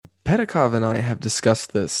Pedikov and I have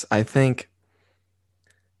discussed this. I think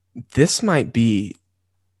this might be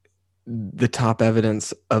the top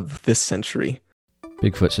evidence of this century.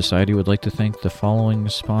 Bigfoot Society would like to thank the following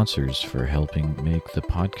sponsors for helping make the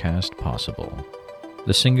podcast possible.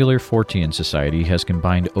 The Singular Fortean Society has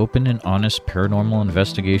combined open and honest paranormal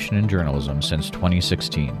investigation and journalism since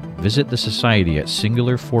 2016. Visit the Society at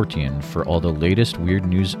Singular Fortean for all the latest weird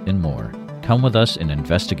news and more. Come with us and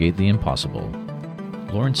investigate the impossible.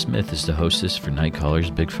 Lauren Smith is the hostess for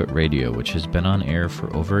Nightcaller's Bigfoot Radio, which has been on air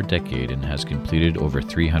for over a decade and has completed over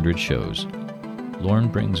 300 shows. Lauren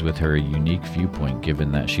brings with her a unique viewpoint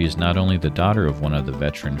given that she is not only the daughter of one of the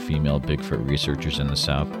veteran female Bigfoot researchers in the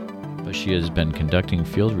South, but she has been conducting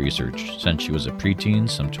field research since she was a preteen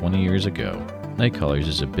some 20 years ago. Nightcallers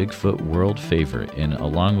is a Bigfoot world favorite and,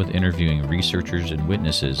 along with interviewing researchers and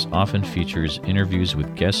witnesses, often features interviews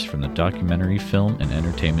with guests from the documentary, film, and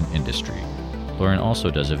entertainment industry. Lauren also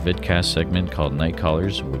does a vidcast segment called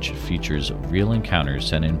Nightcallers, which features real encounters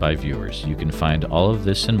sent in by viewers. You can find all of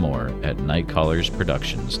this and more at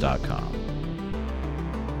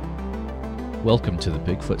nightcallersproductions.com. Welcome to the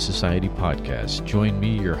Bigfoot Society podcast. Join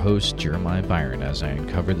me, your host, Jeremiah Byron, as I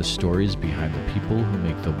uncover the stories behind the people who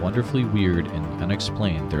make the wonderfully weird and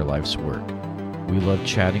unexplained their life's work. We love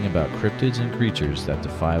chatting about cryptids and creatures that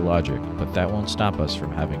defy logic, but that won't stop us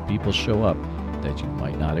from having people show up that you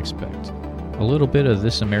might not expect. A little bit of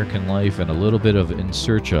This American Life and a little bit of In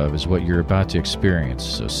Search Of is what you're about to experience,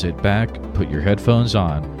 so sit back, put your headphones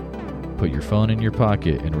on, put your phone in your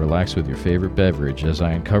pocket, and relax with your favorite beverage as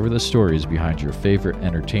I uncover the stories behind your favorite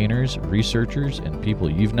entertainers, researchers, and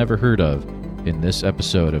people you've never heard of in this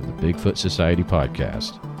episode of the Bigfoot Society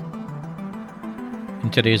podcast.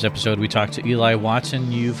 In today's episode, we talked to Eli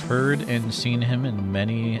Watson. You've heard and seen him in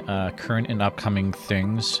many current and upcoming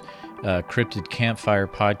things. Cryptid Campfire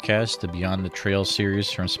podcast, the Beyond the Trail series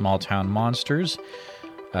from Small Town Monsters,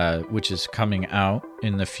 which is coming out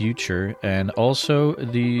in the future, and also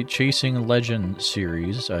the Chasing Legend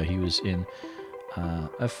series. He was in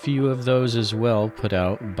a few of those as well, put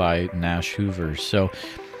out by Nash Hoover. So,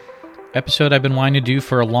 episode I've been wanting to do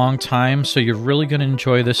for a long time, so you're really going to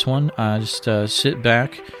enjoy this one. Just sit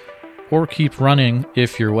back or keep running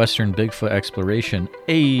if you're Western Bigfoot exploration.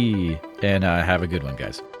 And have a good one,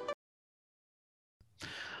 guys.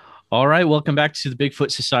 All right, welcome back to the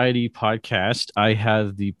Bigfoot Society podcast. I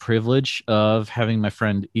have the privilege of having my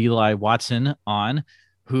friend Eli Watson on,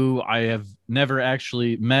 who I have never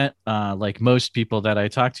actually met, like most people that I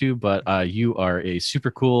talk to, but you are a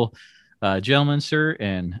super cool gentleman, sir,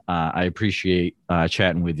 and I appreciate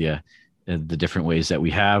chatting with you in the different ways that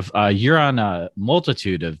we have. You're on a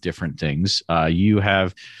multitude of different things. You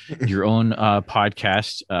have your own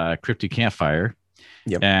podcast, Cryptid Campfire.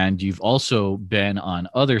 Yep. And you've also been on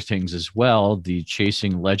other things as well. The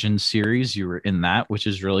Chasing Legends series, you were in that, which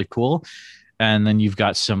is really cool. And then you've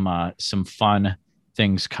got some fun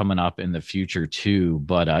things coming up in the future too.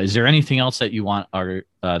 But is there anything else that you want our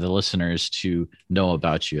the listeners to know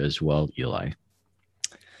about you as well, Eli?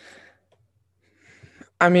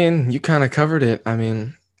 I mean, you kind of covered it. I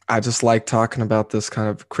mean, I just like talking about this kind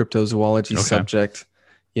of cryptozoology subject.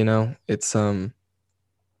 You know,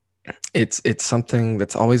 it's something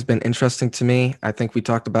that's always been interesting to me. I think we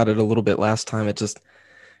talked about it a little bit last time. It just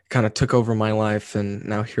kind of took over my life, and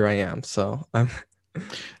now here I am. So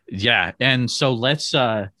yeah. And so that's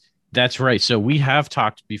right. So we have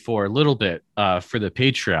talked before a little bit for the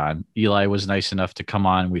Patreon. Eli was nice enough to come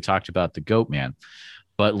on. We talked about the Goat Man.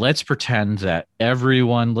 But let's pretend that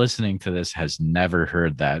everyone listening to this has never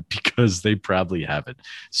heard that, because they probably haven't.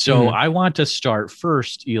 So I want to start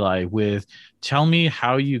first, Eli, with tell me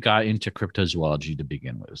how you got into cryptozoology to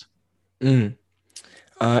begin with.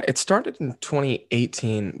 It started in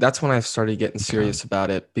 2018. That's when I started getting serious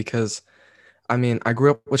about it, because, I mean, I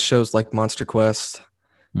grew up with shows like Monster Quest.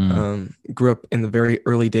 Grew up in the very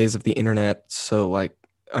early days of the internet. So, like,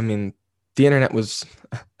 I mean, the internet was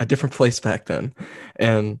a different place back then,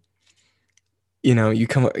 and you know, you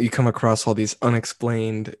come across all these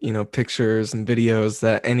unexplained, you know, pictures and videos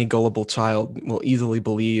that any gullible child will easily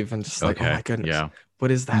believe, and just like, oh my goodness, what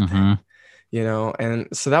is that thing? You know, and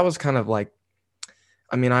so that was kind of like,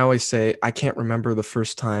 I mean, I always say I can't remember the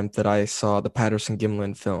first time that I saw the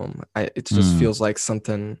Patterson-Gimlin film. It just feels like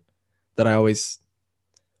something that I always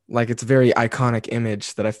like. It's a very iconic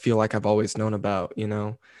image that I feel like I've always known about, you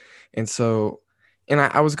know. And so, and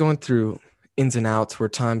I was going through ins and outs where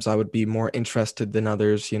times I would be more interested than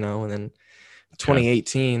others, you know, and then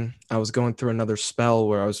 2018, I was going through another spell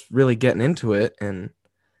where I was really getting into it. And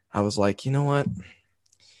I was like, you know what,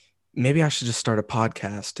 maybe I should just start a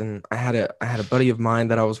podcast. And I had a buddy of mine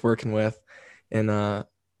that I was working with, and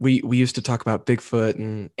we used to talk about Bigfoot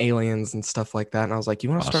and aliens and stuff like that. And I was like, you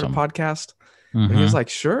want to start a podcast? And he was like,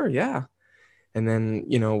 sure, yeah. And then,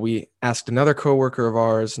 we asked another coworker of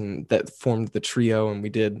ours, and that formed the trio, and we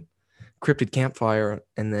did Cryptid Campfire.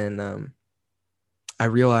 And then I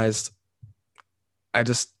realized I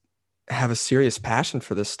just have a serious passion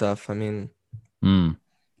for this stuff. I mean,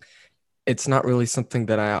 it's not really something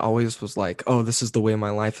that I always was like, oh, this is the way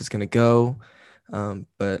my life is going to go.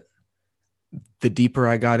 But the deeper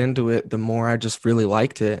I got into it, the more I just really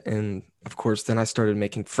liked it. And of course, then I started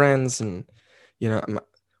making friends, and,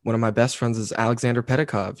 one of my best friends is Alexander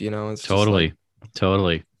Pedikov, it's totally.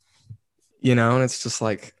 And it's just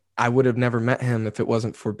like, I would have never met him if it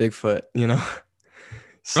wasn't for Bigfoot,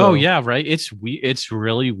 So, oh yeah, right. It's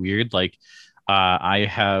really weird. Like, I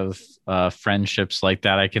have friendships like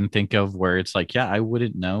that I can think of where it's like, yeah, I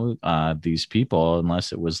wouldn't know these people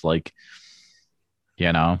unless it was like,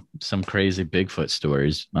 some crazy Bigfoot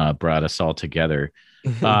stories brought us all together.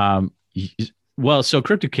 Well, so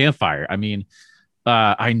Cryptid Campfire, I mean,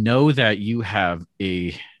 I know that you have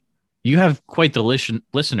quite the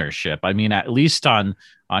listenership. I mean, at least on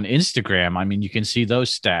Instagram, I mean, you can see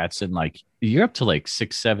those stats, and like you're up to like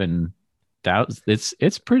 6,000-7,000.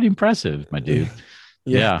 It's pretty impressive, my dude.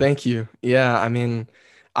 Yeah, thank you. Yeah, I mean,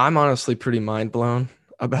 I'm honestly pretty mind blown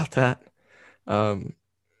about that. When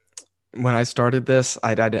I started this,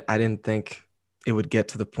 I didn't think it would get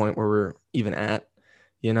to the point where we're even at.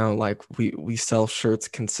 Like we sell shirts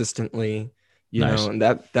consistently. Nice. And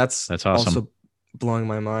that's awesome. Also blowing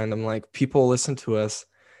my mind. I'm like, people listen to us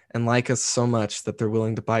and like us so much that they're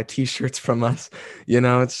willing to buy t-shirts from us.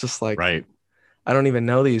 It's just like, right. I don't even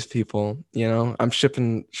know these people. I'm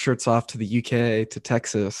shipping shirts off to the UK, to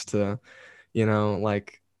Texas, to,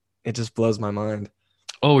 like, it just blows my mind.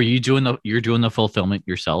 Oh, you're doing the fulfillment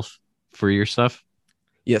yourself for your stuff?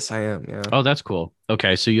 Yes, I am. Yeah. Oh, that's cool.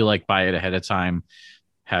 Okay. So you like buy it ahead of time,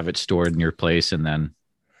 have it stored in your place, and then.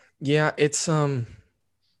 Yeah, it's the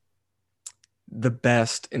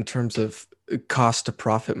best in terms of cost to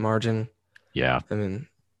profit margin. Yeah. I mean,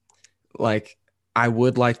 like, I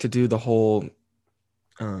would like to do the whole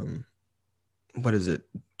what is it?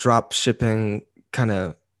 Drop shipping, kind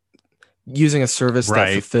of using a service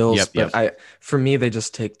that fulfills. For me, they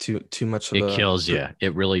just take too much of it. It kills you.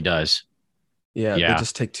 It really does. Yeah, they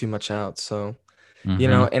just take too much out. So,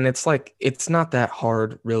 and it's like, it's not that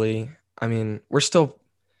hard, really. I mean, we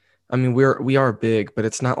are big, but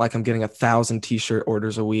it's not like I'm getting 1,000 t-shirt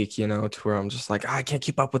orders a week, to where I'm just like, I can't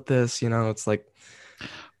keep up with this, it's like.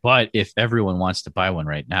 But if everyone wants to buy one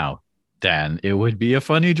right now, then it would be a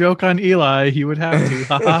funny joke on Eli. He would have to.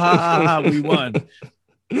 We won.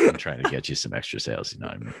 I'm trying to get you some extra sales. You know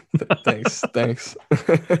what I mean? Thanks.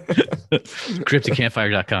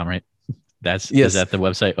 CryptidCampfire.com, right? Is that the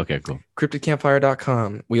website? Okay, cool.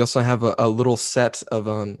 CryptidCampfire.com. We also have a little set of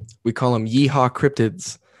we call them Yeehaw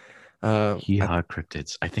Cryptids. Yeehaw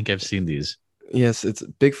Cryptids. I think I've seen these. Yes, it's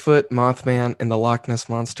Bigfoot, Mothman, and the Loch Ness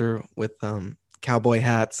Monster with cowboy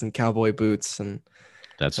hats and cowboy boots, and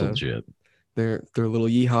that's legit. They're little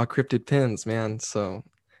Yeehaw Cryptid pins, man. So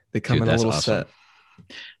they come in a little set.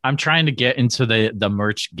 I'm trying to get into the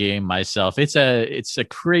merch game myself. It's a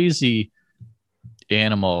crazy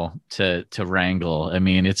animal to wrangle. I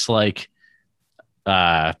mean, it's like,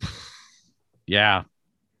 yeah.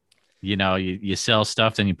 You sell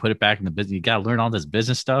stuff, then you put it back in the business. You got to learn all this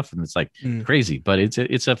business stuff, and it's like crazy, but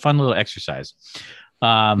it's a fun little exercise.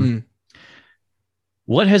 What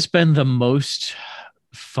has been the most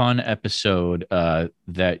fun episode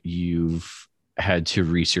that you've had to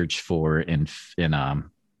research for and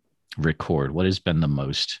record? What has been the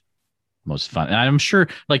most fun? And I'm sure,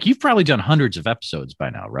 like, you've probably done hundreds of episodes by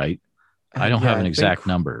now, right? I don't have an exact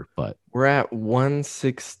number, but we're at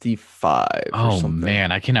 165. Oh man,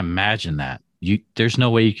 I can imagine that. There's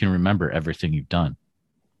no way you can remember everything you've done.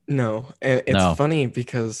 No, and it's funny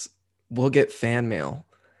because we'll get fan mail,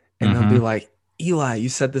 and they'll be like, "Eli, you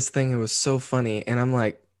said this thing. It was so funny," and I'm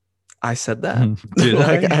like, "I said that." Did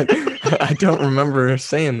I don't remember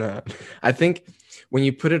saying that. I think when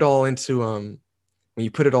you put it all into when you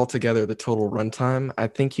put it all together, the total runtime, I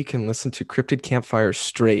think you can listen to Cryptid Campfire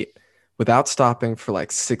straight without stopping for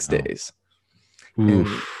like 6 days.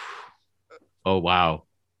 Oof. Oh, wow.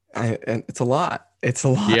 And it's a lot.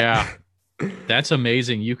 Yeah. That's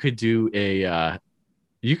amazing. You could do like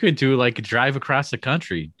a drive across the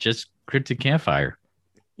country, just Cryptid Campfire.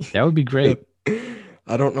 That would be great.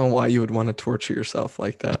 I don't know why you would want to torture yourself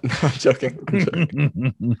like that. No, I'm joking.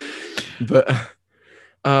 But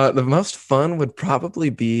the most fun would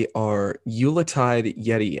probably be our Yuletide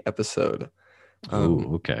Yeti episode.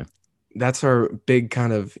 Okay. That's our big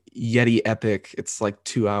kind of Yeti epic. It's like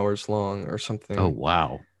 2 hours long or Oh, something.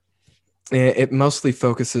 wow. It mostly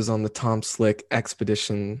focuses on the Tom Slick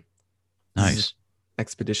Nice.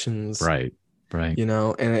 expeditions, Right. Right.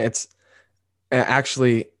 and it's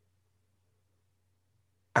actually,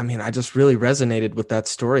 I mean, I just really resonated with that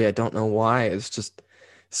story. I don't know why. It's just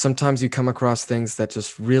sometimes you come across things that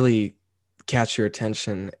just really catch your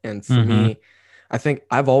attention. And for Mm-hmm. me, I think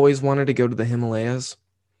I've always wanted to go to the Himalayas,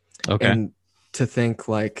 Okay. and to think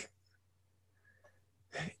like,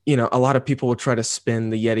 a lot of people will try to spin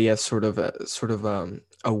the Yeti as sort of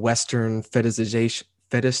a Western fetishizing,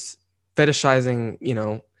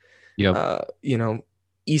 Yep.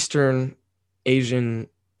 Eastern Asian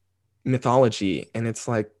mythology. And it's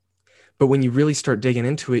like, but when you really start digging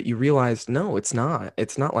into it, you realize, no, it's not.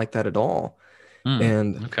 It's not like that at all. Mm.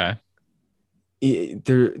 And Okay.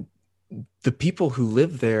 there, the people who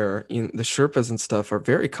live there, the Sherpas and stuff, are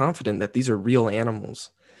very confident that these are real animals,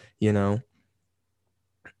 you know.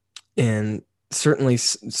 And certainly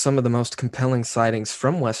some of the most compelling sightings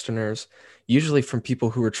from Westerners, usually from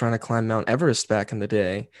people who were trying to climb Mount Everest back in the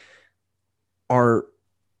day, are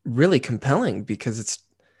really compelling because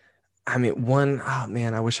I mean, oh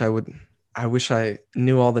man, I wish I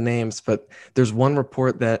knew all the names, but there's one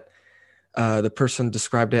report that the person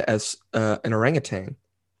described it as an orangutan.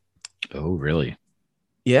 Oh, really?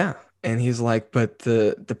 Yeah. And he's like, but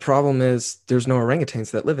the problem is there's no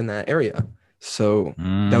orangutans that live in that area. So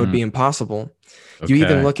that would Mm. be impossible. You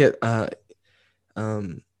even Okay. look at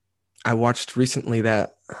um I watched recently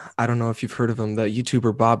that, I don't know if you've heard of him, the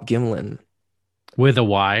YouTuber Bob Gimlin With a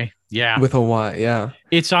Y. Yeah. with a Y. Yeah.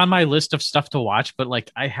 It's on my list of stuff to watch, but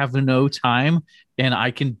like I have no time and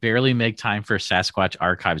I can barely make time for Sasquatch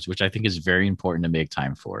archives, which I think is very important to make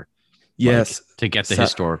time for, like Yes. to get the Sa-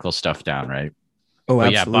 historical stuff down, right? oh,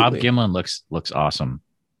 But yeah, Bob absolutely. Gimlin looks awesome.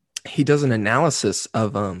 He does an analysis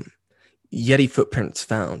of Yeti footprints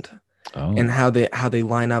found, and Oh. how they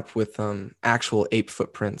line up with actual ape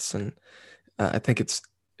footprints, and I think it's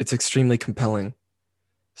extremely compelling.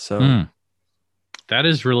 So Hmm. That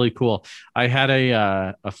is really cool. I had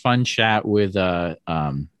a fun chat with Kai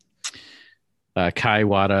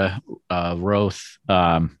Wada Roth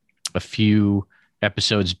a few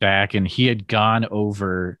episodes back, and he had gone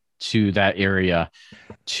over to that area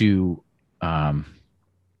to um,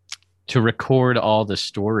 to record all the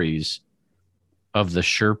stories of the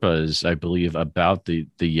Sherpas, I believe, about the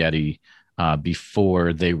Yeti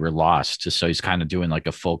before they were lost. So he's kind of doing like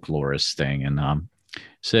a folklorist thing, and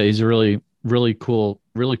so he's a really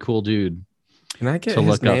cool dude can I get to his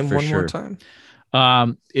look up name for one more sure. time?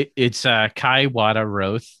 It's Kai Wada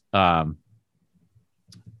Roth.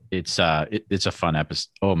 It's a fun episode.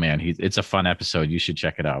 Oh man, it's a fun episode. You should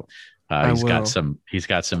check it out. I will. He's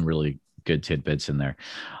got some really good tidbits in there.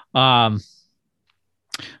 Um,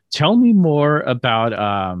 Tell me more about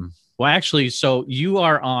well actually, so you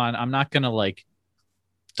are on, I'm not gonna like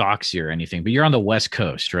dox you or anything, but you're on the West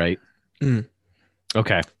Coast, right? Mm,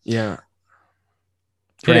 Okay. yeah.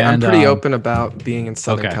 I'm And pretty open about being in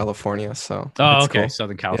Southern okay. California, so Oh, it's okay. cool.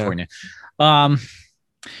 Southern Yeah. California. Um,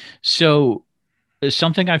 so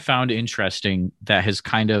something I found interesting that has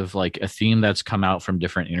kind of like a theme that's come out from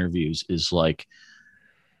different interviews is like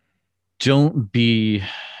don't be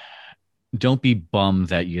don't be bummed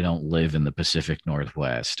that you don't live in the Pacific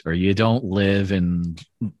Northwest or you don't live in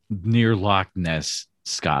near Loch Ness,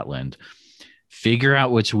 Scotland. Figure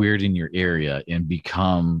out what's weird in your area and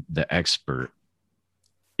become the expert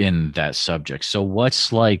in that subject. So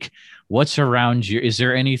what's around you? Is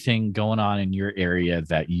there anything going on in your area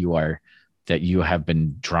that you have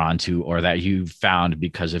been drawn to or that you found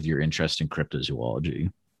because of your interest in cryptozoology?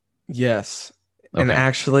 Yes. And Okay.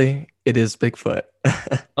 actually, it is Bigfoot.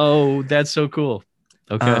 Oh, that's so cool.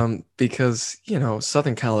 Okay. Because,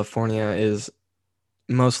 Southern California is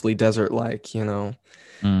mostly desert like, Mm,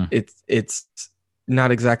 it's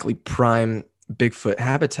not exactly prime Bigfoot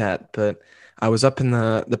habitat, but I was up in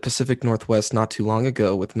the Pacific Northwest not too long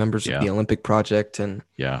ago with members of yeah. the Olympic Project, and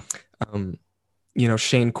Yeah. um,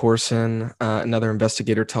 Shane Corson, another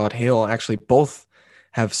investigator, Todd Hale, actually both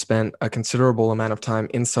have spent a considerable amount of time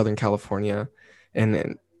in Southern California,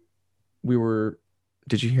 and we were.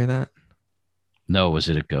 Did you hear that? No, was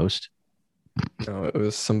it a ghost? No, it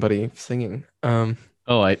was somebody singing.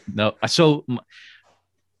 Oh, I no. So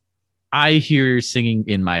I hear singing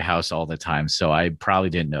in my house all the time, so I probably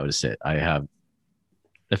didn't notice it. I have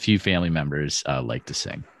a few family members like to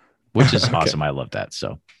sing, which is Okay, awesome. I love that.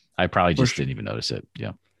 So I probably for just sure. didn't even notice it.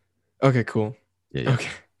 Yeah. Okay, cool. Yeah. Yeah.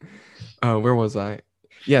 Okay, where was I?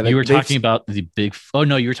 Yeah, You were they've talking about the big, oh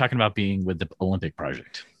no, you were talking about being with the Olympic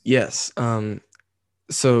project. yes.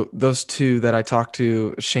 so those two that I talked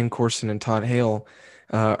to, Shane Corson and Todd Hale,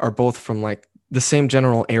 are both from like the same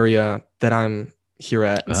general area that I'm here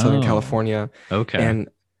at in Southern Oh, California. okay. And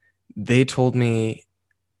they told me,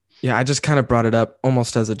 yeah, I just kind of brought it up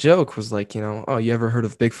almost as a joke, was like, oh, you ever heard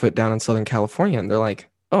of Bigfoot down in Southern California? And they're like,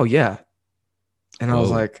 oh, yeah. And I was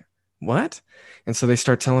Whoa. like, what? And so they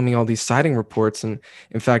start telling me all these sighting reports. And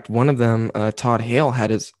in fact, one of them, Todd Hale, had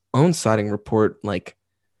his own sighting report, like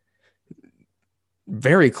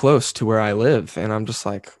very close to where I live. And I'm just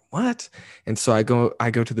like, what? And so I go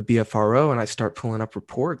to the BFRO and I start pulling up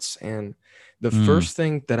reports. And the Mm. first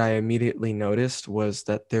thing that I immediately noticed was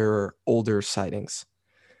that there are older sightings.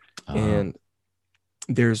 Oh, And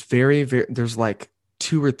there's like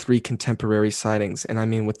 2 or 3 contemporary sightings. And I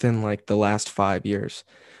mean, within like the last 5 years,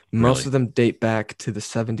 most really? of them date back to the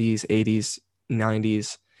 70s, 80s,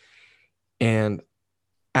 90s. And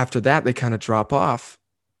after that, they kind of drop off.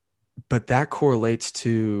 But that correlates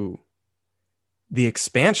to the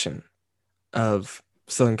expansion of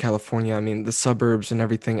Southern California. I mean, the suburbs and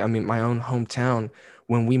everything. I mean, my own hometown,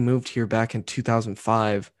 when we moved here back in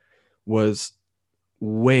 2005, was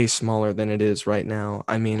way smaller than it is right now.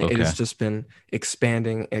 I mean, it has Okay. just been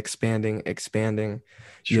expanding, expanding, expanding,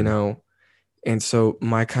 you Sure. know. And so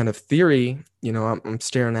my kind of theory, I'm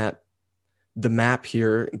staring at the map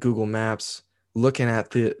here, Google Maps, looking at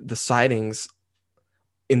the sightings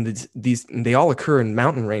in these, they all occur in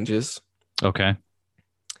mountain ranges. Okay.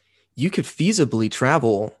 You could feasibly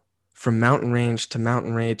travel from mountain range to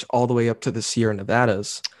mountain range all the way up to the Sierra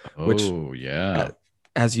Nevadas, which, Oh, yeah.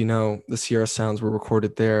 as you know, the Sierra Sounds were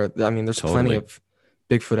recorded there. I mean, there's plenty Totally. of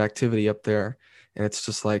Bigfoot activity up there. And it's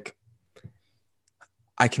just like,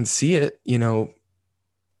 I can see it,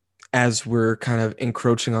 as we're kind of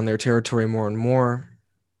encroaching on their territory more and more.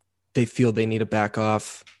 They feel they need to back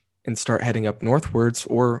off and start heading up northwards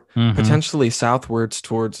or Mm-hmm. potentially southwards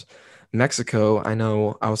towards Mexico. I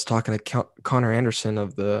know I was talking to Connor Anderson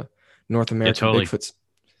of the North Yeah, American totally. Bigfoots,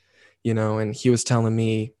 and he was telling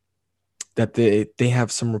me that they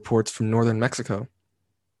have some reports from northern Mexico.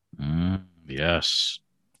 Yes.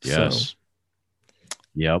 So, Yes.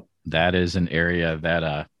 Yep. That is an area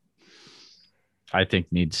that I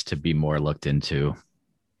think needs to be more looked into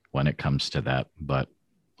when it comes to that, but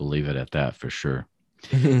we'll leave it at that for sure.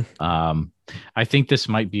 Um, I think this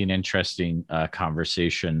might be an interesting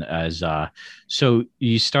conversation as so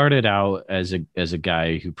you started out as a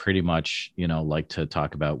guy who pretty much, liked to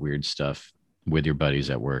talk about weird stuff with your buddies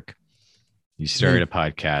at work. You started a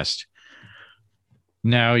podcast.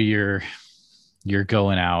 Now you're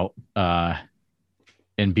going out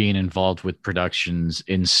and being involved with productions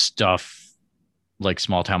in stuff like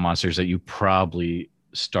Small Town Monsters that you probably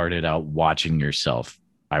started out watching yourself,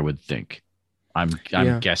 I would think. I'm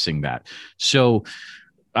yeah. guessing that. So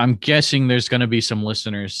I'm guessing there's going to be some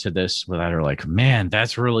listeners to this that are like, man,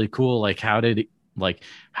 that's really cool. Like, how do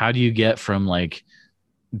you get from like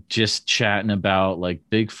just chatting about like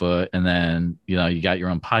Bigfoot and then, you got your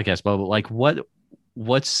own podcast, but like,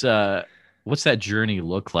 what's that journey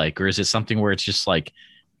look like? Or is it something where it's just like,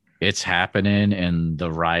 it's happening and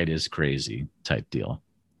the ride is crazy type deal?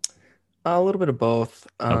 A little bit of both.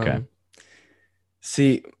 Okay.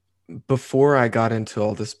 See, before I got into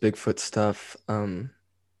all this Bigfoot stuff,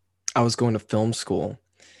 I was going to film school.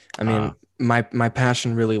 I Uh, mean, my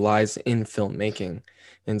passion really lies in filmmaking.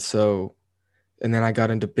 And so, and then I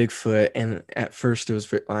got into Bigfoot, and at first it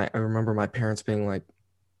was I remember my parents being like,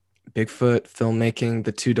 Bigfoot, filmmaking,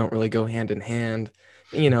 the two don't really go hand in hand.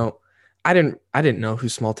 You know, I didn't know who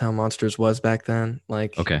Small Town Monsters was back then,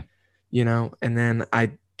 like, okay. and then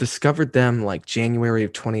I discovered them like January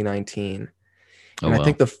of 2019. Oh, And I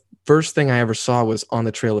think well. the first thing I ever saw was On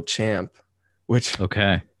the Trail of Champ, which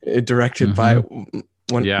Okay. directed by Mm-hmm.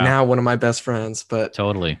 Yeah, one of my best friends. But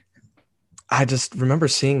totally. I just remember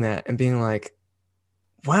seeing that and being like,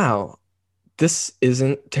 wow, this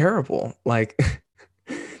isn't terrible. Like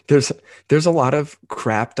there's there's a lot of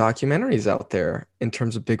crap documentaries out there in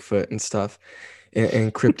terms of Bigfoot and stuff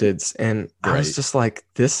and cryptids. And I was Right. just like,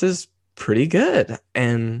 this is pretty good.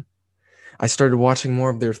 And I started watching more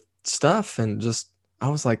of their stuff and just I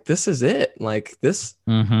was like, this is it. Like this,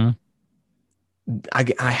 Mm-hmm.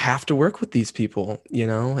 I have to work with these people,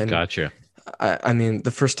 and Gotcha. I mean,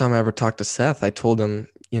 the first time I ever talked to Seth, I told him,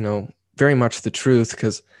 very much the truth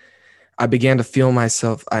because I began to feel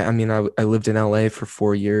myself. I mean, I lived in LA for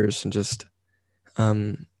 4 years and just,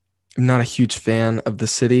 I'm not a huge fan of the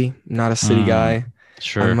city, not a city Mm, guy. I'm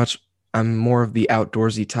sure. much, I'm more of the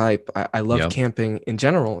outdoorsy type. I love Yep. camping in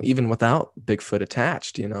general, even without Bigfoot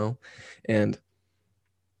attached, and,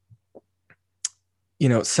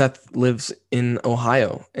 Seth lives in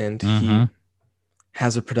Ohio and Mm-hmm.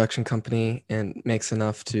 has a production company and makes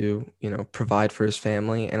enough to, provide for his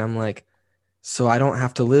family. And I'm like, so I don't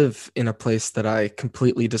have to live in a place that I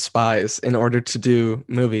completely despise in order to do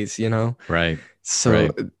movies, Right. So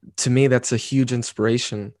Right. to me, that's a huge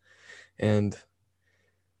inspiration. And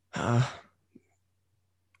uh,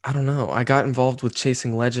 I don't know. I got involved with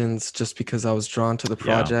Chasing Legends just because I was drawn to the Yeah.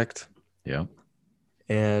 project. Yeah.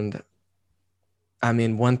 And I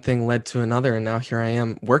mean, one thing led to another. And now here I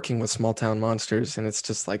am working with Small Town Monsters. And it's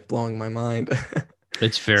just like blowing my mind.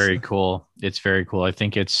 It's So, very cool. It's very cool. I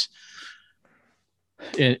think it's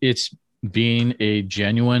being a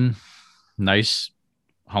genuine, nice,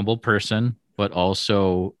 humble person, but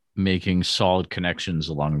also making solid connections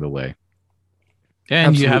along the way.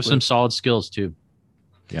 And you have some absolutely. solid skills too,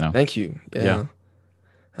 you know? Thank you. Yeah. Yeah.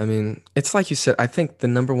 I mean, it's like you said, I think the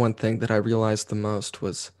number one thing that I realized the most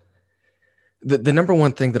was the number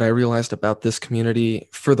one thing that I realized about this community,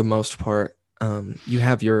 for the most part, you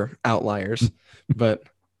have your outliers, but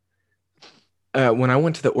when I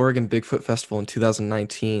went to the Oregon Bigfoot Festival in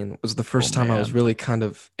 2019, was the Oh first time I was man. really kind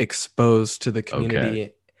of exposed to the Okay. community,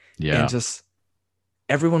 and Yeah. just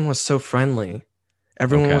everyone was so friendly,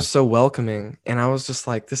 everyone Okay. was so welcoming, and I was just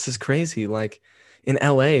like, this is crazy. Like in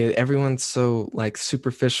LA, everyone's so like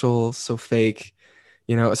superficial, so fake.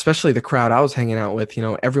 Especially the crowd I was hanging out with,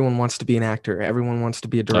 everyone wants to be an actor, everyone wants to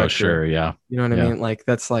be a Oh, director. sure. Yeah. You know what I Yeah. mean? Like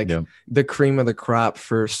that's like Yeah. the cream of the crop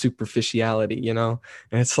for superficiality, And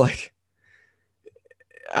it's like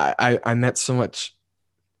I met so much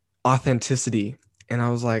authenticity, and I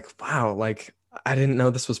was like, wow, like I didn't know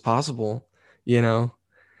this was possible, you know?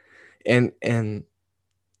 And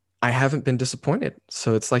I haven't been disappointed.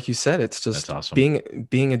 So it's like you said, it's That's just awesome.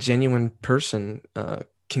 being a genuine person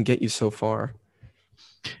can get you so far.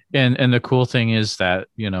 And the cool thing is that,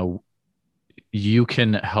 you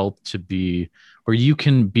can help to be, or you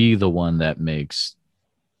can be the one that makes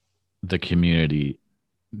the community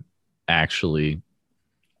actually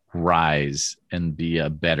rise and be a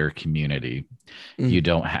better community. You Mm,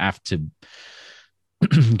 don't have to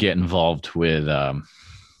get involved with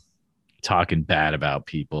talking bad about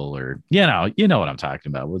people, or you know what I'm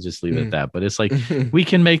talking about. We'll just leave it at mm. that. But it's like we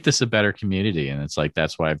can make this a better community, and it's like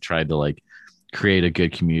that's why I've tried to like create a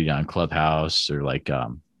good community on Clubhouse, or like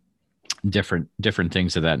different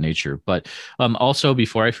things of that nature. But also,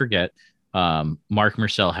 before I forget, Mark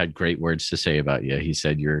Marcel had great words to say about you. He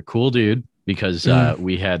said you're a cool dude, because Mm,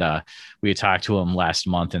 we had talked to him last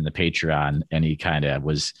month in the Patreon, and he kind of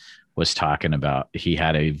was talking about he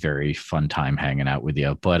had a very fun time hanging out with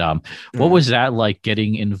you. But what mm. was that like,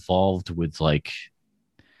 getting involved with, like,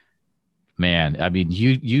 man, I mean,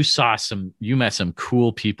 you met some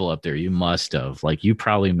cool people up there. You must have, like, you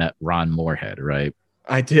probably met Ron Moorhead, right?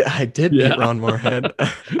 I did meet Yeah. Ron Moorhead.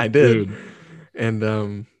 I did. Dude.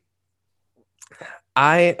 And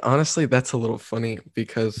I honestly, that's a little funny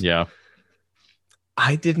because Yeah.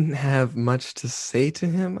 I didn't have much to say to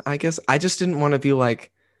him. I guess I just didn't want to be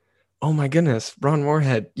like, "Oh my goodness, Ron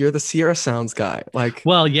Moorhead, you're the Sierra Sounds guy." Like,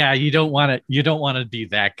 Well, yeah, you don't want to be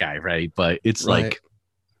that guy, right? But it's right. like,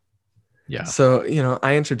 yeah, So,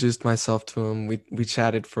 I introduced myself to him. We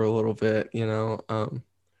chatted for a little bit.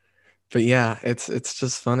 But yeah, it's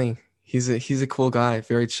just funny. He's a cool guy,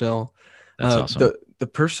 very chill. that's awesome. The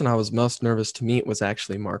person I was most nervous to meet was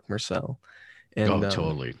actually Mark Marcel, and Oh,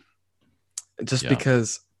 totally. just Yeah.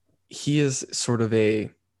 because he is sort of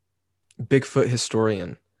a Bigfoot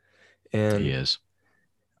historian, He and is.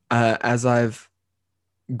 as I've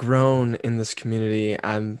grown in this community,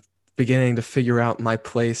 I'm beginning to figure out my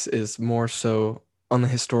place is more so on the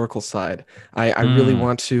historical side. I really Hmm.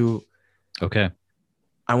 want to Okay.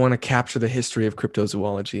 I want to capture the history of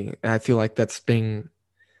cryptozoology. And I feel like that's been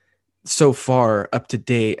so far up to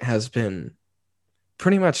date has been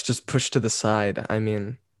pretty much just pushed to the side. I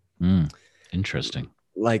mean, Hmm. Interesting.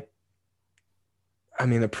 like,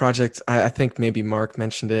 the project, I think maybe Mark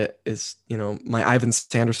mentioned it, is, my Ivan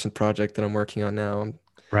Sanderson project that I'm working on now. I'm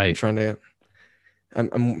Right. trying to,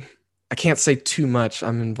 I'm, I can't say too much.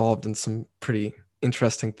 I'm involved in some pretty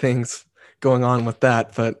interesting things going on with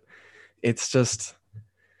that, but it's just,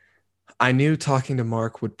 I knew talking to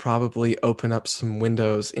Mark would probably open up some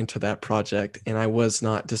windows into that project, and I was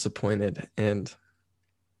not disappointed. And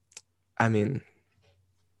I mean,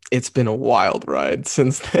 it's been a wild ride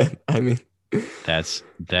since then.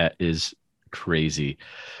 That is crazy.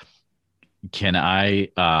 Can I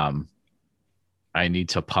need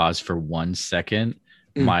to pause for 1 second.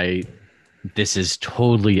 Mm, My This is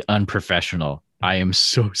totally unprofessional. I am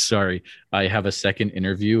so sorry. I have a second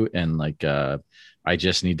interview, and like I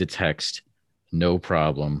just need to text. No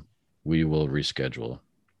problem. We will reschedule.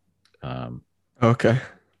 Um okay.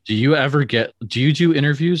 Do you do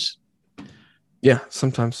interviews? Yeah,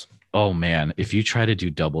 sometimes. Oh man, if you try to do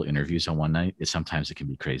double interviews on one night, sometimes it can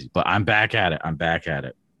be crazy. But I'm back at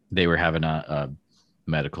it. They were having a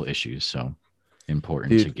medical issues, so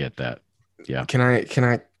important to Dude, get that. Yeah. can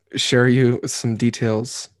I share you some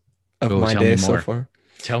details of Oh, my tell me day so more. far?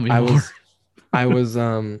 Tell me I more. was I was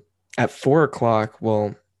at 4 o'clock.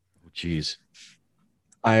 Well, Jeez.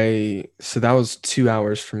 so that was 2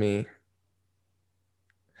 hours for me.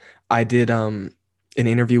 I did an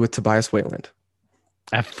interview with Tobias Wayland.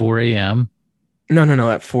 At 4 a.m.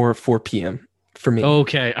 No, at 4 p.m. for me.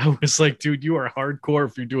 Okay. I was like, dude, you are hardcore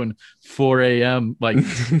if you're doing 4 a.m. Like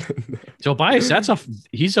Tobias,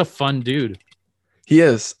 he's a fun dude. He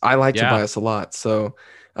is. I like Yeah. Tobias a lot. So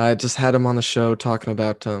I just had him on the show talking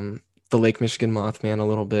about the Lake Michigan Mothman a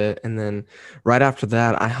little bit. And then right after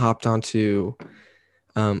that, I hopped onto,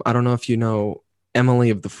 I don't know if you know Emily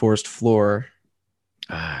of the Forest Floor.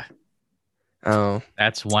 Oh,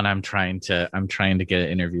 That's one I'm trying to get an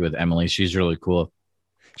interview with Emily. She's really cool.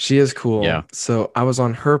 she is cool. Yeah. So I was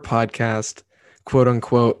on her podcast, quote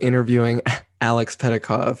unquote, interviewing Alex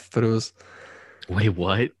Pettikov, but it was. Wait,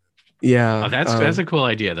 what? Yeah. Oh, that's a cool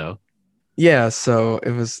idea though. Yeah. So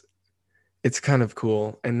it's kind of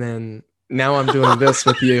cool. And then now I'm doing this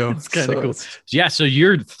with you. It's kind of cool. Yeah. So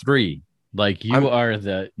you're 3. Like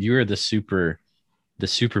you're the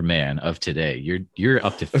Superman of today. You're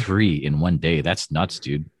up to 3 in one day. That's nuts,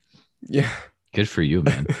 dude. Yeah. Good for you,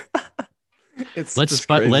 man. Let's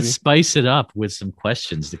spice it up with some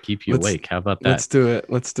questions to keep you awake. How about that? Let's do it.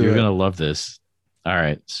 You're gonna love this. All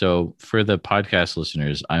right. So for the podcast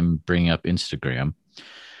listeners, I'm bringing up Instagram,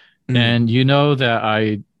 and you know that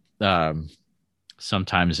I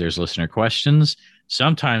sometimes there's listener questions.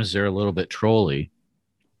 Sometimes they're a little bit trolly,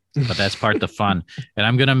 but that's part of the fun. And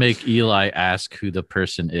I'm gonna make Eli ask who the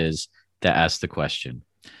person is that asked the question.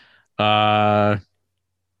 How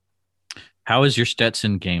is your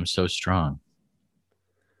Stetson game so strong?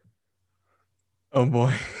 Oh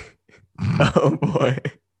boy. Oh boy.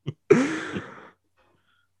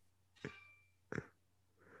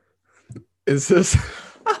 Is this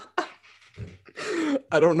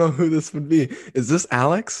I don't know who this would be. Is this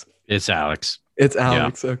Alex? It's Alex. It's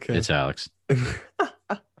Alex. Yeah, okay. It's Alex.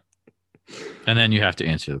 And then you have to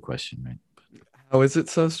answer the question, right? How is it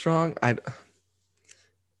so strong? I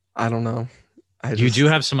don't know. You do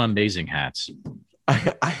have some amazing hats.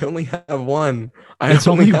 I only have one. It's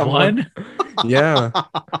only one? Yeah.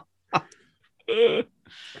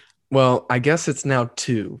 Well, I guess it's now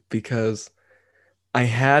 2 because I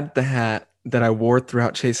had the hat that I wore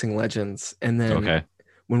throughout Chasing Legends. And then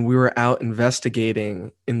when we were out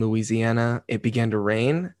investigating in Louisiana, it began to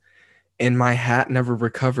rain and my hat never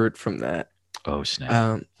recovered from that. Oh,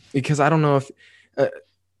 snap. Because I don't know if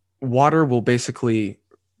water will basically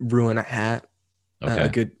ruin a hat, a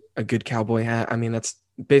good cowboy hat. I mean, that's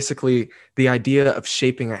basically the idea of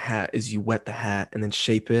shaping a hat is you wet the hat and then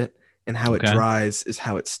shape it, and how it dries is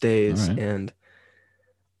how it stays. Right. And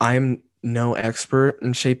I'm no expert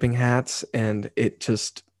in shaping hats, and it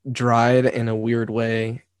just dried in a weird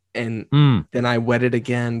way. And then I wet it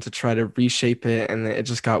again to try to reshape it, and it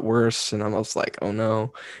just got worse. And I was like, oh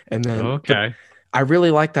no. And then I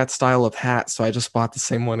really like that style of hat, so I just bought the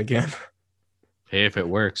same one again. Hey, if it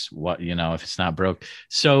works, if it's not broke.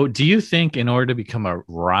 So do you think in order to become a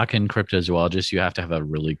rockin' cryptozoologist, you have to have a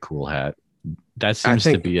really cool hat? That seems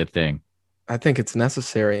to be a thing. I think it's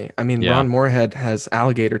necessary. I mean, Ron Moorhead has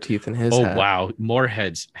alligator teeth in his hat. Oh, wow.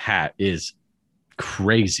 Moorhead's hat is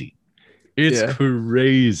crazy. It's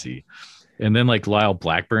crazy. And then like Lyle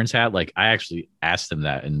Blackburn's hat, like I actually asked him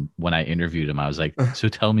that. And when I interviewed him, I was like, so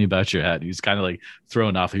tell me about your hat. And he was kind of like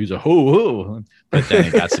thrown off. He was like, ho. But then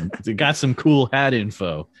he got some cool hat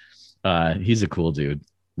info. He's a cool dude.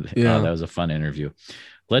 Yeah. That was a fun interview.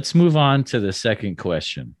 Let's move on to the second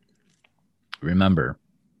question. Remember,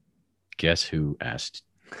 guess who asked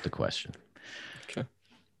the question? Okay.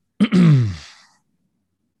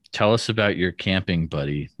 Tell us about your camping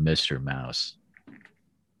buddy, Mr. Mouse.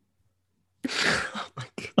 Oh my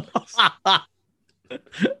goodness.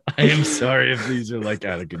 I am sorry if these are like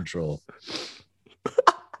out of control.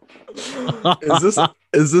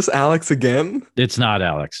 Is this Alex again? It's not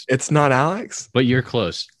Alex. It's not Alex? But you're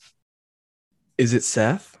close. Is it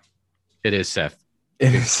Seth? It is Seth.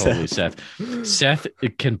 It's totally Seth. Seth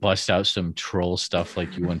can bust out some troll stuff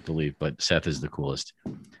like you wouldn't believe, but Seth is the coolest.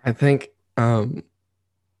 I think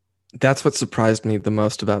that's what surprised me the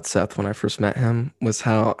most about Seth when I first met him was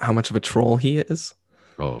how much of a troll he is.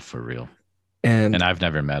 Oh, for real. And I've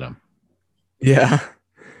never met him. Yeah.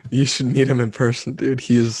 You should meet him in person, dude.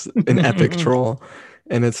 He is an epic troll.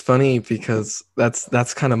 And it's funny because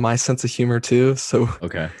that's kind of my sense of humor too. So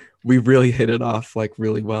Okay. we really hit it off like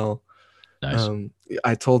really well. Nice. Um,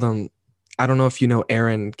 I told him, I don't know if you know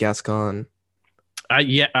Aaron Gascon.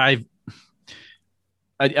 I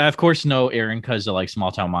of course know Aaron because of like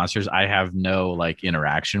Small Town Monsters. I have no like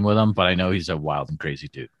interaction with him, but I know he's a wild and crazy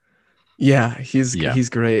dude. Yeah, Yeah. he's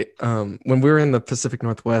great. When we were in the Pacific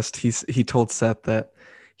Northwest, he told Seth that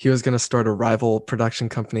he was going to start a rival production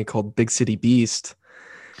company called Big City Beast,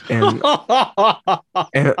 and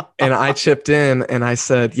and I chipped in and I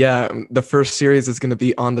said, yeah, the first series is going to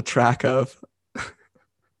be on the track of.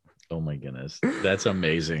 Oh my goodness. That's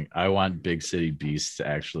amazing. I want Big City Beasts to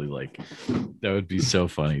actually like that would be so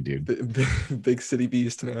funny, dude. Big City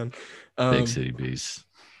Beast, man. Big City Beasts.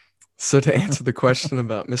 So to answer the question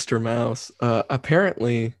about Mr. Mouse,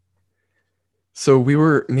 apparently, so me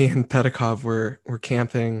and Pedikov were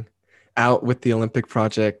camping out with the Olympic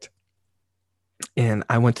Project, and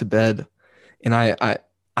I went to bed, and I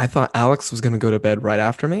thought Alex was gonna go to bed right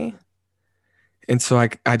after me, and so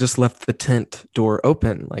I just left the tent door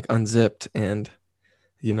open, like unzipped, and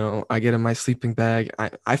I get in my sleeping bag,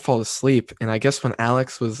 I fall asleep, and I guess when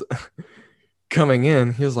Alex was coming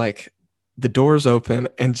in, he was like, the door's open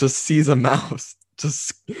and just sees a mouse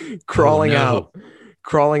just crawling out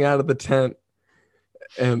of the tent.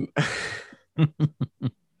 And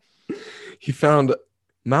he found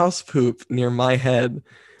mouse poop near my head.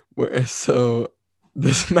 So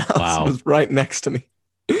this mouse was right next to me.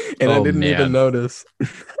 And I didn't even notice.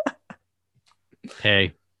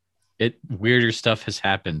 Hey, weirder stuff has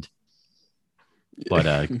happened.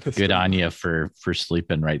 But good on you for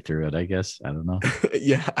sleeping right through it, I guess. I don't know.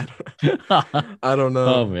 Yeah, I don't know.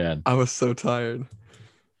 Oh man, I was so tired.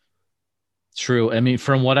 True. I mean,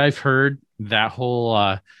 from what I've heard, that whole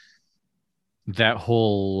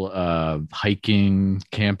hiking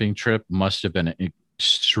camping trip must have been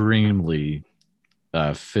extremely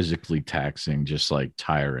physically taxing, just like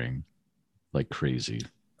tiring, like crazy.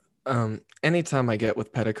 Anytime I get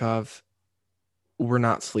with Pedikov, we're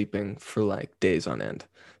not sleeping for like days on end.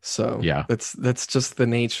 So yeah, that's just the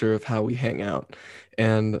nature of how we hang out.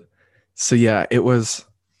 And so yeah, it was,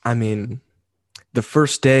 I mean, the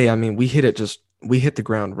first day, I mean, we hit the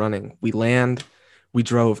ground running. We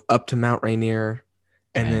drove up to Mount Rainier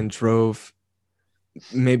and then drove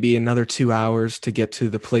maybe another 2 hours to get to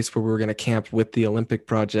the place where we were going to camp with the Olympic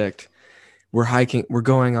Project. We're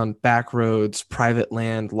going on back roads, private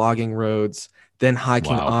land, logging roads, then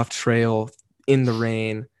hiking off trail in the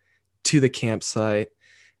rain to the campsite.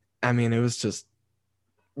 I mean, it was just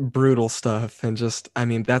brutal stuff. And just, I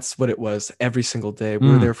mean, that's what it was every single day. We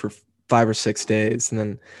were there for 5 or 6 days. And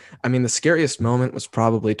then, I mean, the scariest moment was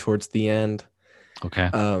probably towards the end. Okay.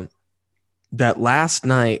 That last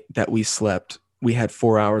night that we slept, we had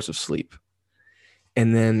 4 hours of sleep.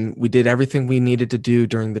 And then we did everything we needed to do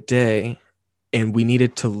during the day. And we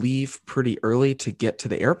needed to leave pretty early to get to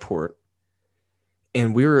the airport.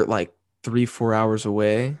 And we were like 3-4 hours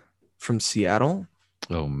away from Seattle.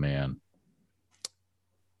 Oh man.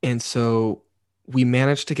 And so we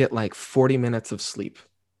managed to get like 40 minutes of sleep.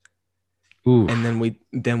 Oof. And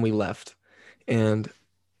then we left. And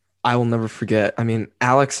I will never forget. I mean,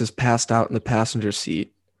 Alex is passed out in the passenger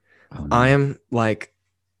seat. Oh, no. I am like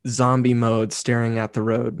zombie mode staring at the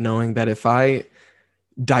road, knowing that if I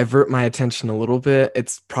divert my attention a little bit,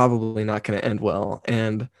 it's probably not going to end well.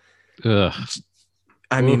 And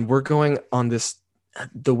I mean, we're going on this,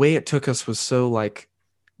 the way it took us was so like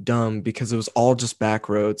dumb because it was all just back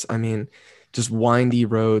roads. I mean, just windy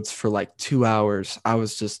roads for like 2 hours. I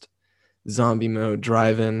was just zombie mode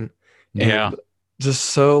driving. And just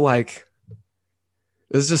so like,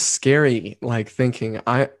 it was just scary, like thinking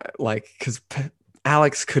because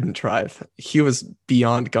Alex couldn't drive. He was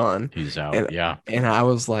beyond gone. He's out. And I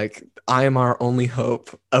was like, I am our only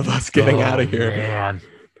hope of us getting out of here. Man.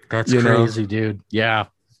 That's crazy, dude. Yeah.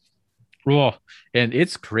 Oh, and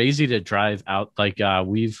it's crazy to drive out. Like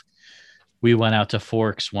we went out to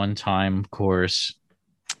Forks one time, of course.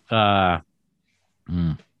 And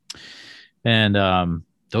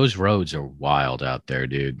those roads are wild out there,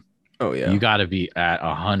 dude. Oh yeah. You got to be at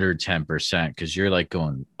 110% because you're like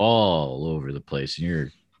going all over the place,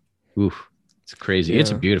 and it's crazy. Yeah.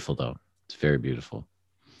 It's beautiful though. It's very beautiful.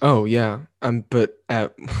 Oh yeah. But I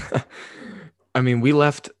mean, we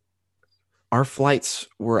left. Our flights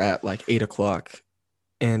were at like 8:00,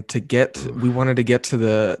 and we wanted to get to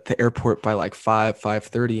the airport by like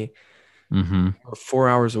 5:30. Mm-hmm. We're 4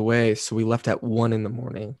 hours away, so we left at 1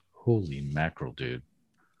 a.m. Holy mackerel, dude!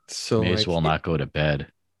 So may as well not go to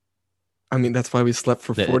bed. I mean, that's why we slept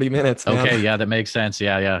for 40 minutes. Man. Okay, yeah, that makes sense.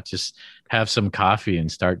 Yeah. Just have some coffee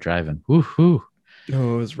and start driving. Woohoo!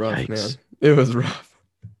 No, it was rough, man. Yikes. It was rough.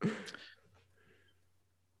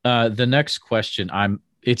 The next question,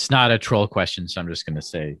 it's not a troll question, so I'm just gonna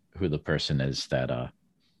say who the person is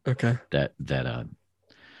Okay. that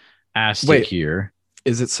asked it Wait, here.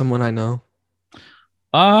 is it someone I know?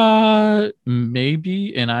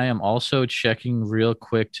 Maybe, and I am also checking real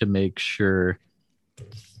quick to make sure,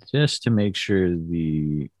 just to make sure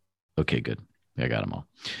the. Okay, good. I got them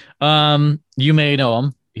all. You may know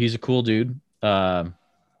him. He's a cool dude. A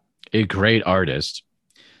great artist.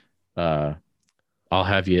 I'll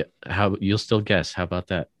have you. How you'll still guess? How about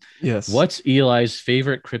that? Yes. What's Eli's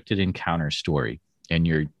favorite cryptid encounter story? And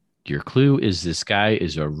your clue is this guy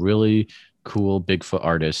is a really cool Bigfoot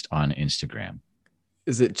artist on Instagram.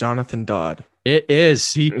 Is it Jonathan Dodd? It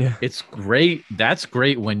is. Yeah. It's great. That's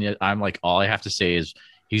great when I'm like, all I have to say is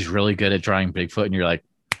he's really good at drawing Bigfoot, and you're like,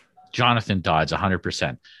 Jonathan Dodd's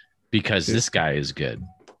 100% because this guy is good.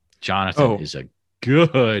 Jonathan is a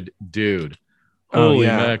good dude. Holy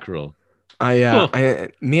mackerel. Me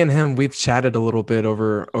and him, we've chatted a little bit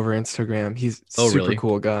over Instagram. He's super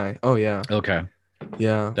cool guy. Oh yeah. Okay.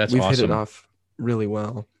 Yeah. We've hit it off really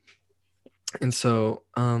well. And so,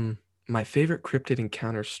 my favorite cryptid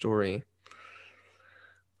encounter story.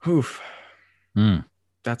 Oof.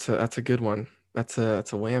 That's a good one. That's a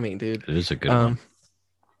whammy, dude. It is a good one.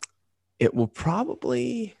 It will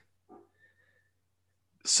probably.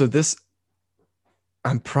 So this,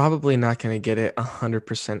 I'm probably not going to get it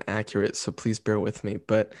 100% accurate. So please bear with me.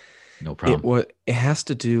 But no problem. It has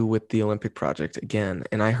to do with the Olympic Project again.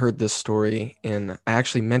 And I heard this story, and I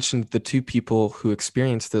actually mentioned the two people who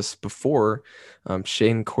experienced this before,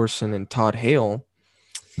 Shane Corson and Todd Hale.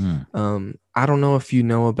 I don't know if you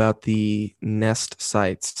know about the nest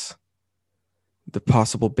sites, the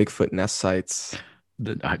possible Bigfoot nest sites.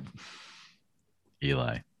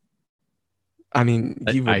 Eli. I mean,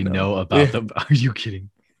 I know about them. Are you kidding?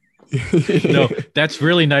 No, that's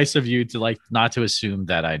really nice of you to not to assume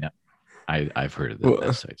that I know. I've heard of the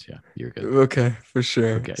nest sites. Yeah, you're good. Okay, for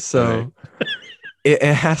sure. Okay, so it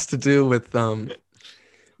has to do with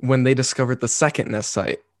when they discovered the second nest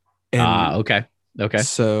site. Okay.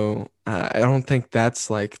 So I don't think that's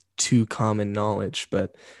too common knowledge,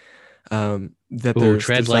 but that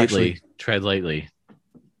tread lightly.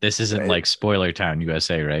 This isn't like Spoiler Town,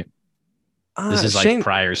 USA, right? This is Shane,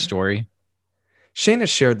 prior story. Shane has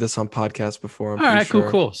shared this on podcasts before. All right,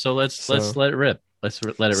 cool. So let's let it rip. Let's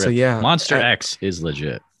let it rip. So yeah, Monster X is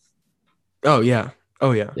legit. Oh yeah.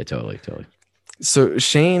 Yeah, totally. So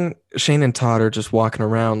Shane and Todd are just walking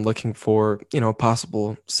around looking for, a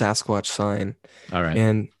possible Sasquatch sign. All right.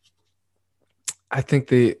 And I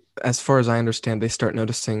think as far as I understand, they start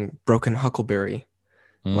noticing broken huckleberry,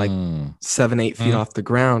 7-8 feet off the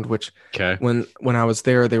ground, which when I was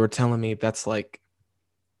there, they were telling me that's that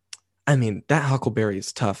huckleberry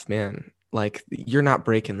is tough, man. You're not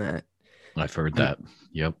breaking that. I've heard that.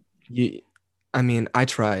 Yep. I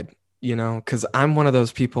tried, because I'm one of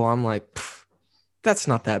those people. I'm like, that's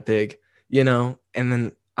not that big, and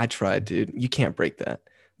then I tried, dude. You can't break that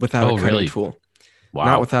without a cutting tool. Wow.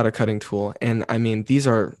 Not without a cutting tool. And these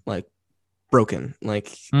are broken.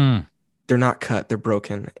 They're not cut, they're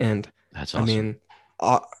broken. And that's awesome.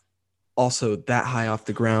 Also that high off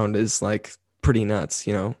the ground is pretty nuts,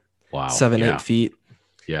 Wow. 7-8 feet.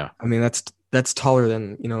 Yeah. That's taller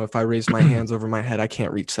than, if I raise my hands over my head, I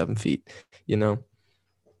can't reach 7 feet,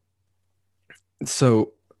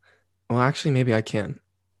 So, well, actually, maybe I can,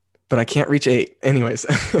 but I can't reach 8 anyways.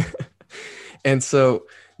 And so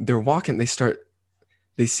they're walking, they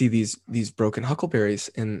see these broken huckleberries,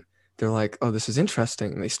 and they're like, oh, this is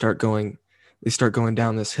interesting. And they start going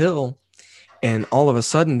down this hill, and all of a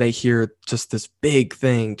sudden they hear just this big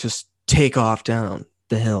thing just take off down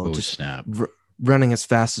the hill, running as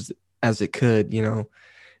fast as it could, and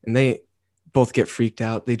they both get freaked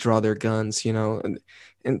out. They draw their guns, and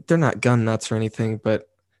they're not gun nuts or anything, but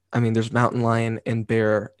there's mountain lion and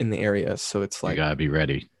bear in the area. So it's you gotta be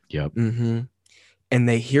ready. Yep. Mm-hmm. And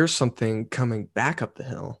they hear something coming back up the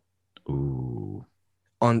hill. Ooh.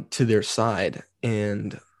 Onto their side,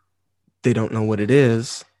 and they don't know what it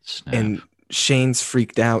is. Snap. And Shane's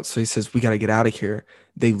freaked out, so he says, we got to get out of here.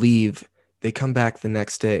 They leave. They come back the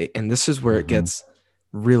next day, and this is where it gets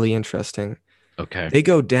really interesting. Okay. They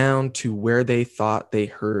go down to where they thought they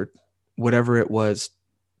heard whatever it was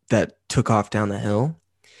that took off down the hill.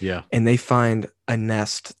 Yeah. And they find a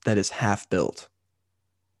nest that is half built.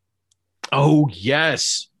 Oh,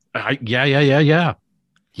 yes.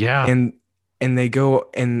 Yeah. And they go,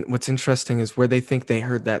 and what's interesting is where they think they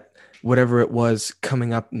heard that whatever it was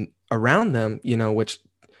coming up around them, which,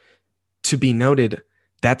 to be noted,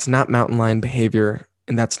 that's not mountain lion behavior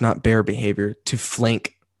and that's not bear behavior to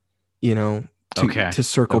flank, to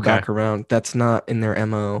circle back around. That's not in their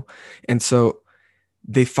MO. And so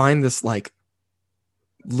they find this like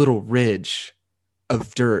little ridge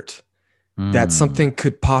of dirt that something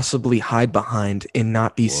could possibly hide behind and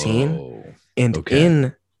not be seen. And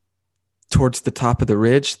in towards the top of the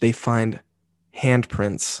ridge, they find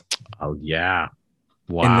handprints. Oh yeah.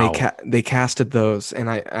 Wow. And they casted those, and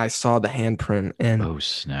I saw the handprint. And oh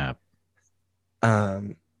snap.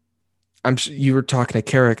 You were talking to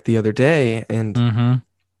Carrick the other day, and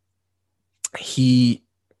he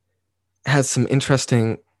has some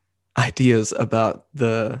interesting ideas about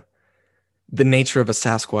the nature of a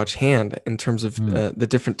Sasquatch hand in terms of the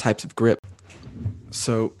different types of grip.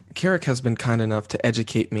 So Carrick has been kind enough to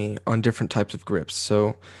educate me on different types of grips.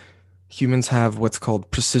 So humans have what's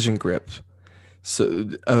called precision grip. So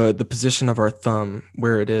the position of our thumb,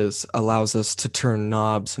 where it is, allows us to turn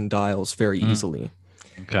knobs and dials very easily.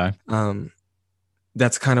 Okay.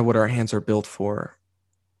 That's kind of what our hands are built for.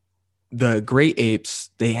 The great apes,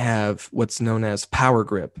 they have what's known as power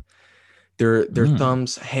grip. Their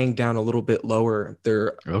thumbs hang down a little bit lower.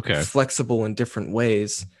 They're flexible in different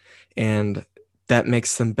ways, and that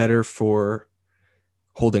makes them better for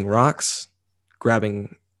holding rocks,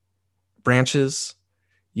 grabbing branches,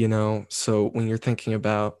 so when you're thinking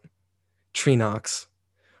about tree knocks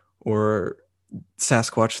or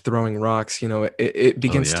Sasquatch throwing rocks, it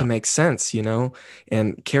begins to make sense,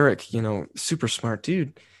 and Carrick, super smart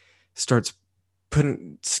dude, starts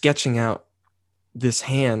sketching out this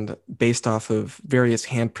hand based off of various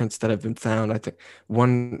handprints that have been found. I think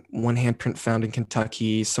one handprint found in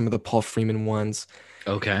Kentucky, some of the Paul Freeman ones.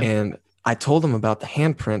 Okay. And I told him about the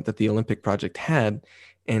handprint that the Olympic Project had,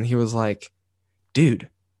 and he was like, dude,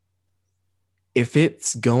 if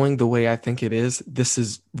it's going the way I think it is, this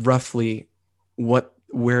is roughly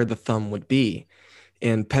where the thumb would be.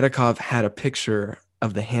 And Pedikov had a picture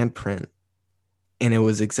of the handprint, and it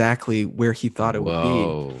was exactly where he thought it would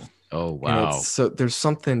be. Oh, wow. So there's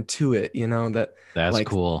something to it, that's like,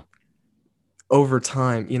 cool. Over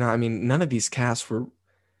time, none of these casts were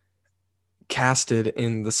casted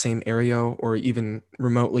in the same area or even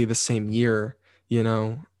remotely the same year,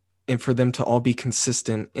 and for them to all be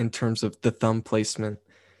consistent in terms of the thumb placement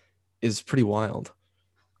is pretty wild.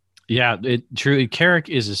 Yeah, truly. Carrick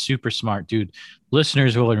is a super smart dude.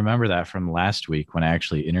 Listeners will remember that from last week when I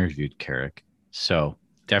actually interviewed Carrick. So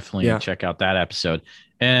definitely check out that episode,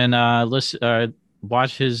 and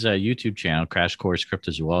watch his YouTube channel, Crash Course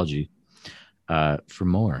Cryptozoology, for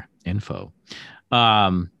more info.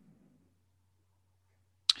 I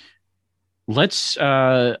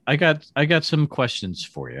got some questions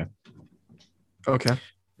for you. Okay.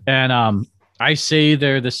 And I say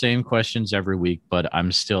they're the same questions every week, but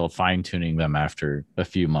I'm still fine-tuning them after a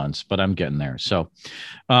few months, but I'm getting there. So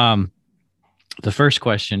the first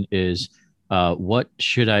question is, what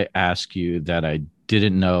should I ask you that I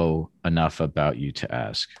didn't know enough about you to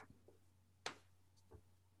ask?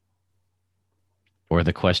 Or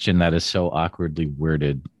the question that is so awkwardly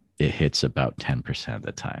worded, it hits about 10% of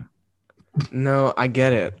the time. No, I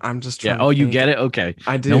get it. I'm just trying. Yeah. Oh, you get it? Okay.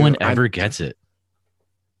 I do. No one ever gets it.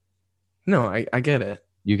 No, I get it.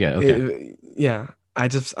 You get it. Okay. Yeah.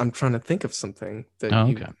 I'm trying to think of something that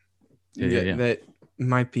that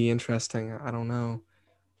might be interesting. I don't know.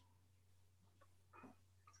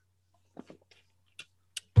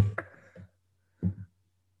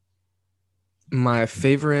 My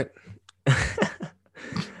favorite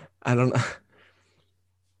I don't know.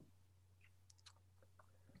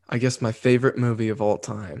 I guess my favorite movie of all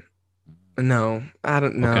time. No, I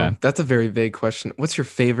don't know. Okay. That's a very vague question. What's your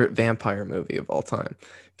favorite vampire movie of all time?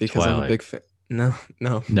 Because Twilight. I'm a big fan. No.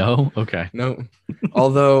 Okay. No.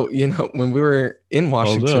 Although, when we were in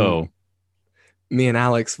Washington, me and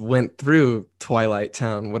Alex went through Twilight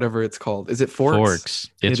Town, whatever it's called. Is it Forks? Forks.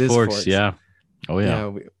 It is Forks. Yeah. Oh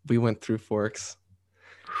yeah. Yeah, we went through Forks.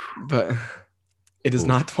 But it is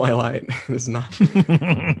not Twilight. It is not.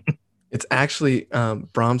 It's actually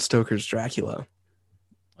Bram Stoker's Dracula.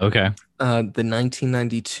 Okay. The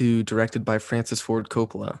 1992, directed by Francis Ford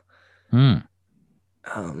Coppola. It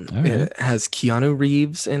has Keanu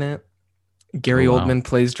Reeves in it. Gary Oldman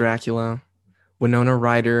plays Dracula. Winona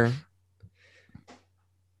Ryder.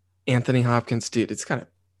 Anthony Hopkins. Dude, it's kind of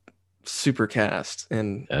super cast,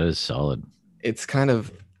 and that is solid. It's kind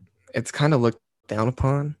of looked down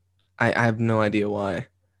upon. I have no idea why.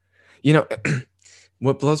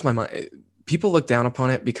 What blows my mind, people look down upon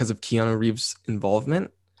it because of Keanu Reeves'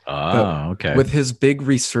 involvement. Okay. With his big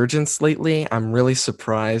resurgence lately, I'm really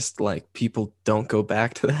surprised people don't go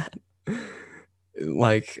back to that.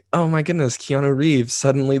 like, oh my goodness, Keanu Reeves,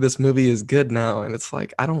 suddenly this movie is good now. And it's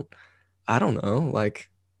like, I don't know. Like,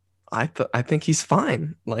 I think he's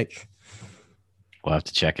fine. Like, We'll have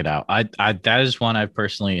to check it out. I that is one I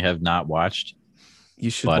personally have not watched,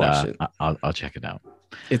 you should but watch it. I'll check it out.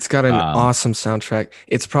 It's got an awesome soundtrack.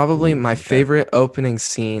 It's probably my favorite opening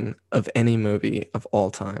scene of any movie of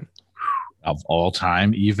all time. Of all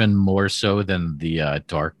time, even more so than the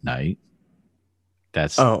Dark Knight.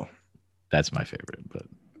 That's my favorite. But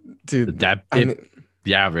dude,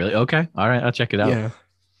 yeah, really? Okay. All right, I'll check it out. Yeah.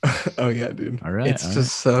 Oh yeah, dude. All right. It's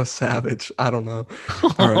just so savage. I don't know.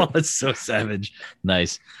 All right. It's so savage.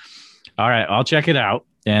 Nice. All right, I'll check it out.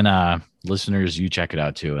 And listeners, you check it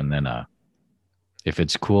out too. And then if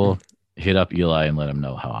it's cool, hit up Eli and let him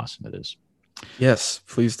know how awesome it is. Yes,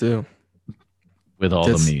 please do. With all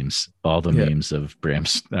the memes of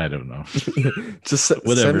Bram's. I don't know. Just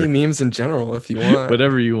send me memes in general if you want.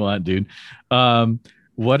 Whatever you want, dude.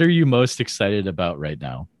 What are you most excited about right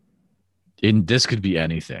now? This could be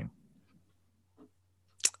anything.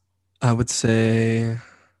 I would say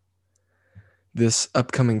this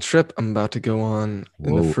upcoming trip I'm about to go on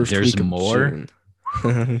in the first week of June.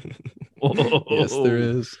 Yes, there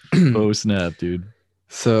is. Oh snap, dude.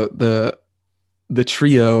 So the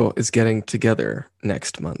trio is getting together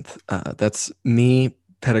next month. That's me,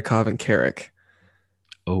 Pedikov, and Carrick.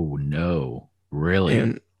 Oh no, really?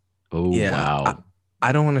 And, wow.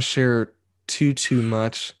 I don't want to share too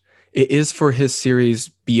much. It is for his series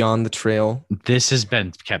Beyond the Trail. This has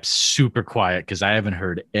been kept super quiet because I haven't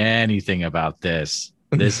heard anything about this.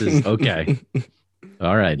 This is okay.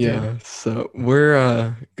 All right, yeah. Dude. So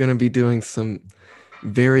we're gonna be doing some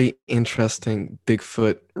very interesting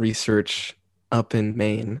Bigfoot research up in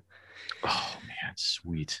Maine. Oh man,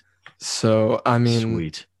 sweet. So I mean,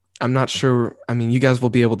 sweet. I'm not sure. I mean, you guys will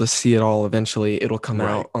be able to see it all eventually. It'll come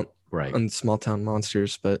out on Small Town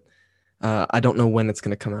Monsters, but I don't know when it's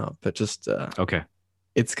going to come out. But just okay,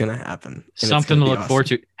 it's going to happen. Something to look forward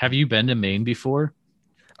to. Have you been to Maine before?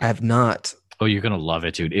 I have not. Oh, you're gonna love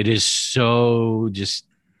it, dude. It is so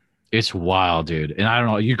it's wild, dude. And I don't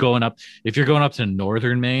know, if you're going up to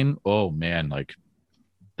northern Maine, oh man, like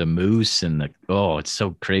the moose and it's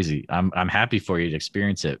so crazy. I'm happy for you to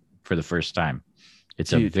experience it for the first time.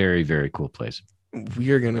 It's a very, very cool place.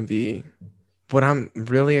 We are going to be, what I'm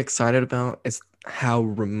really excited about is how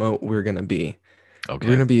remote we're going to be. Okay.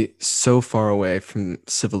 We're going to be so far away from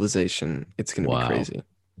civilization. It's going to be crazy.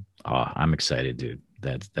 Oh, I'm excited, dude.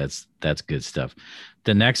 That's good stuff.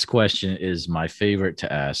 The next question is my favorite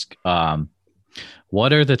to ask.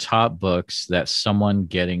 What are the top books that someone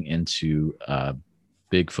getting into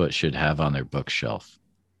Bigfoot should have on their bookshelf?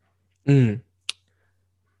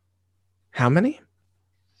 How many?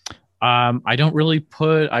 I don't really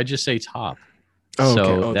I just say top.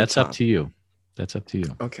 That's up to you. That's up to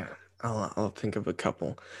you. Okay. I'll think of a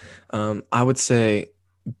couple. I would say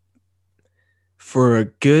for a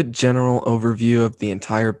good general overview of the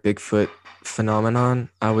entire Bigfoot phenomenon,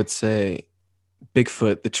 I would say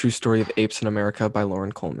Bigfoot, The True Story of Apes in America by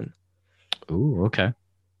Lauren Coleman. Ooh, okay.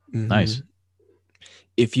 Mm-hmm. Nice.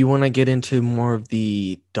 If you want to get into more of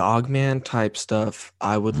the Dogman type stuff,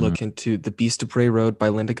 I would look into The Beast of Bray Road by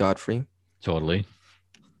Linda Godfrey. Totally.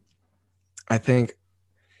 I think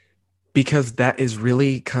because that is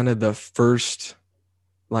really kind of the first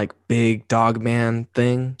like big Dogman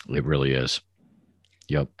thing. It really is.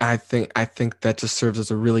 Yep. I think that just serves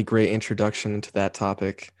as a really great introduction into that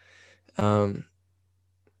topic. If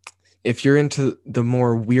you're into the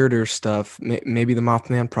more weirder stuff, maybe The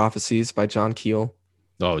Mothman Prophecies by John Keel.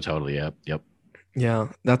 Oh, totally. Yep. Yeah,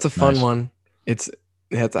 that's a fun one. It's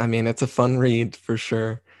a fun read for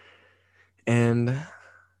sure. And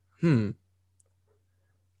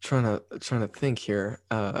trying to think here.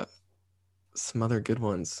 Some other good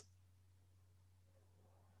ones.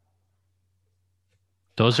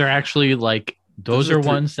 Those are actually those are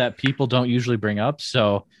ones that people don't usually bring up.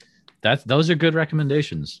 So those are good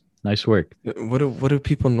recommendations. Nice work. What do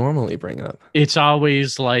people normally bring up? It's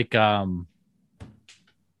always like Sasquatch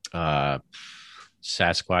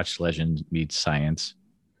Legend meets Science,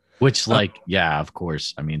 which of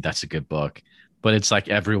course. I mean, that's a good book, but it's like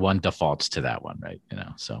everyone defaults to that one, right?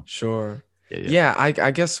 So sure. Yeah.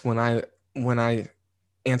 I guess when I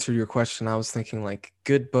answered your question, I was thinking like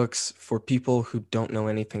good books for people who don't know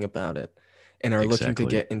anything about it and are looking to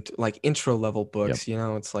get into like intro level books.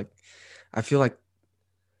 Yep. It's like, I feel like,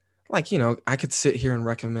 I could sit here and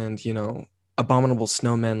recommend, Abominable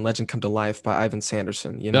Snowmen, Legend Come to Life by Ivan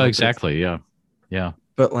Sanderson. No, exactly. Yeah.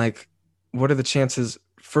 But like, what are the chances?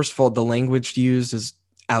 First of all, the language used is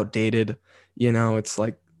outdated. It's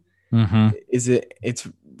like, it's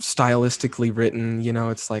stylistically written.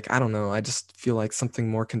 It's like, I don't know. I just feel like something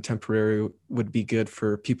more contemporary would be good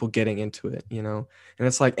for people getting into it. And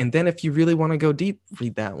it's like, and then if you really want to go deep,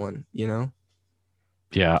 read that one.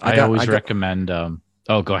 Yeah, I I got always I got recommend.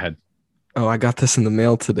 Oh, go ahead. Oh, I got this in the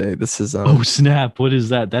mail today. This is Oh snap! What is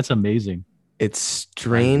that? That's amazing. it's By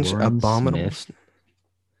Strange Warren Abominable. Smith. Oh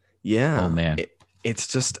Yeah, man, it's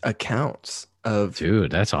just accounts of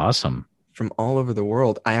dude, that's awesome. from all over the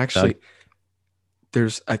world. That,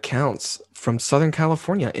 There's accounts from Southern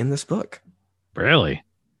California in this book. really,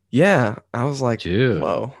 Yeah, I was like, dude,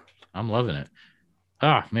 whoa. I'm loving it.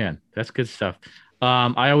 Ah, man, that's good stuff.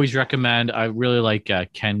 I always recommend. I really like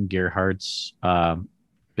Ken Gerhardt's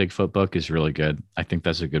Bigfoot book is really good. I think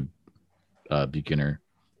that's a good beginner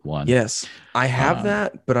one. Yes, I have Um,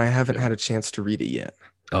 that, but I haven't had a chance to read it yet.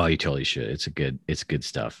 oh, you totally should. It's good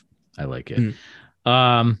stuff. I like it. Mm.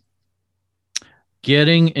 Um,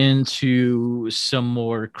 getting into some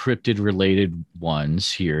more cryptid related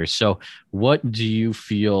ones here. So, what do you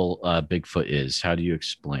feel Bigfoot is? How do you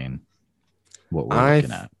explain what we're I looking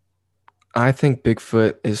th- at? I think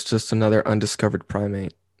Bigfoot is just another undiscovered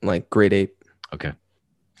primate, like great ape, Okay,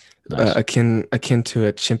 nice. akin to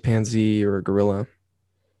a chimpanzee or a gorilla.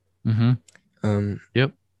 Mm-hmm. Um,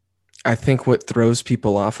 Yep. I think what throws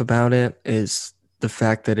people off about it is the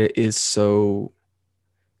fact that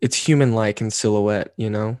it's human-like in silhouette.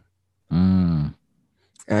 Mm, And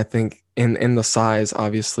I think in the size,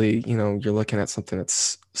 obviously, you're looking at something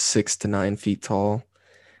that's 6 to 9 feet tall,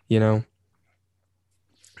 you know.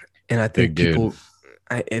 And I think big dude.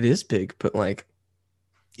 it is big, but like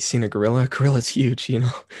you seen a gorilla? A gorilla's huge.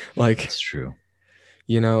 Like That's true.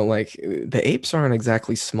 like the apes aren't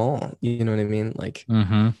exactly small. You know what I mean? Like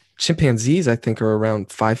Mm-hmm. chimpanzees, I think, are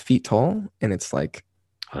around 5 feet tall, and it's like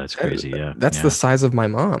Oh, that's crazy. Yeah. that's the Yeah. size of my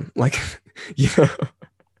mom. Like, you know.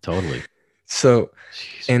 Totally. So,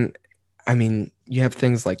 Jeez. and I mean, you have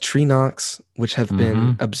things like tree knocks, which have been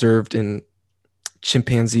Mm-hmm. observed in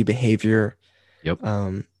chimpanzee behavior. Yep.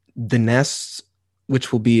 The nests,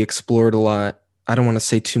 which will be explored a lot. I don't want to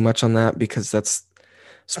say too much on that because that's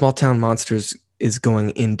Small Town Monsters is going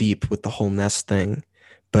in deep with the whole nest thing,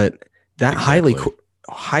 but that Exactly.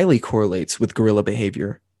 highly correlates with gorilla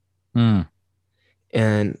behavior. Mm,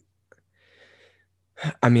 And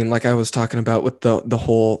I mean, like I was talking about with the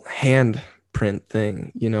whole hand print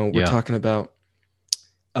thing, we're yeah. talking about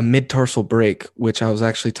a mid-tarsal break, which I was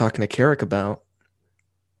actually talking to Carrick about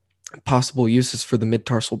possible uses for the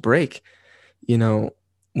mid-tarsal break.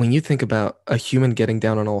 When you think about a human getting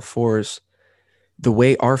down on all fours, the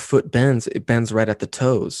way our foot bends, it bends right at the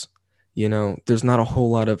toes. There's not a whole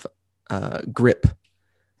lot of grip,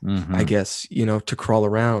 Mm-hmm. I guess, to crawl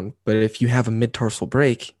around. But if you have a mid-tarsal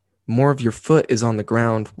break, more of your foot is on the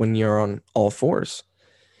ground when you're on all fours.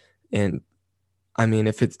 And I mean,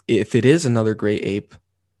 if it is another great ape,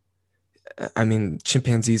 I mean,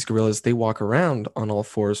 chimpanzees, gorillas, they walk around on all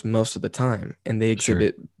fours most of the time, and they Sure.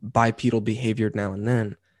 exhibit bipedal behavior now and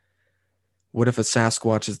then. What if a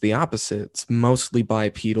Sasquatch is the opposite? It's mostly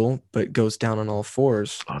bipedal, but goes down on all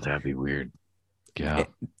fours. Oh, that'd be weird. Yeah.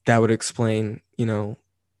 That would explain,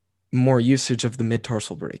 more usage of the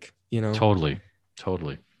mid-tarsal break. Totally.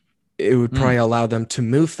 It would probably allow them to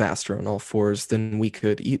move faster on all fours than we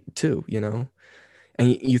could eat too. And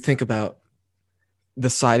you think about the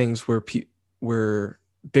sightings where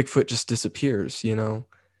Bigfoot just disappears.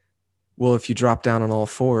 Well, if you drop down on all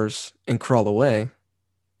fours and crawl away,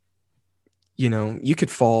 you could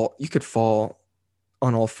fall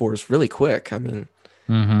on all fours really quick. I mean,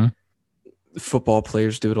 Mm-hmm. football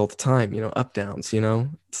players do it all the time, up downs,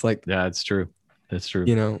 it's like, Yeah, that's true. That's true.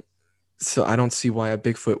 So I don't see why a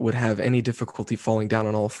Bigfoot would have any difficulty falling down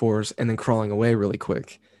on all fours and then crawling away really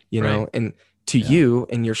quick, Right. and to you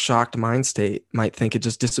in your shocked mind state might think it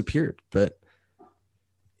just disappeared, but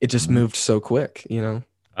it just moved so quick,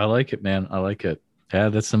 I like it, man. I like it. Yeah,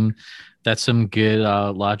 that's some good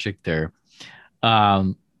logic there.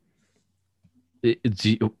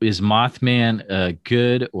 Is Mothman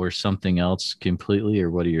good or something else completely, or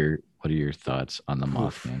what are your thoughts on the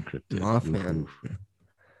Mothman cryptid? Mothman.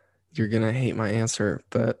 You're going to hate my answer,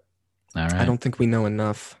 but All right. I don't think we know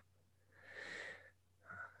enough.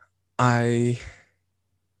 I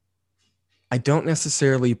don't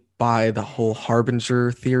necessarily buy the whole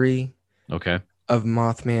harbinger theory. Okay. Of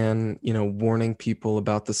Mothman, warning people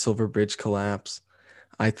about the Silver Bridge collapse.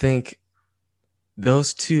 I think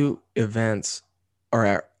those two events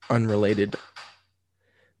are unrelated,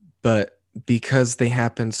 but because they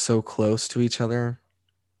happened so close to each other.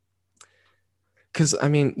 Because I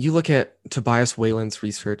mean, you look at Tobias Whalen's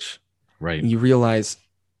research, Right. and you realize,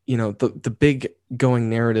 the big going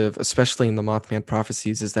narrative, especially in the Mothman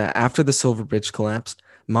prophecies, is that after the Silver Bridge collapsed,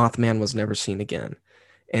 Mothman was never seen again.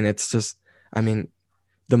 And it's just, I mean,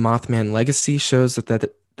 the Mothman legacy shows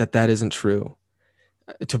that isn't true.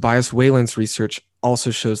 Tobias Whalen's research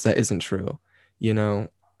also shows that isn't true.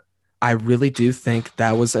 I really do think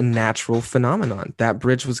that was a natural phenomenon. That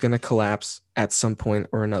bridge was going to collapse at some point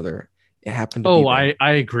or another. It happened to be there.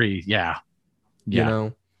 I agree. Yeah. Yeah.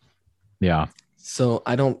 So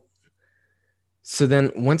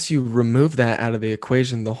then once you remove that out of the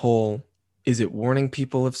equation, the whole, is it warning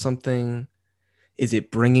people of something? Is it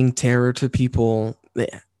bringing terror to people?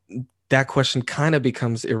 That question kind of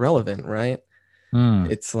becomes irrelevant, right?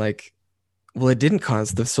 It's like, well, it didn't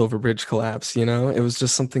cause the Silver Bridge collapse, it was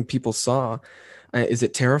just something people saw. Is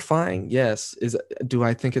it terrifying? Yes. Do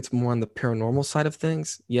I think it's more on the paranormal side of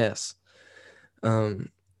things? Yes. I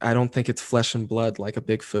don't think it's flesh and blood like a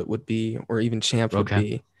Bigfoot would be, or even Champ would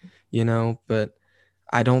be, but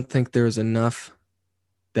I don't think there's enough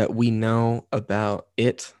that we know about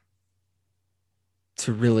it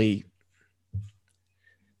to really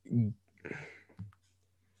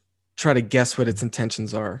try to guess what its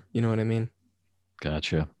intentions are. You know what I mean?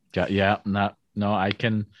 Gotcha. I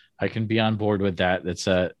can be on board with that. It's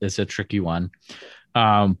a tricky one.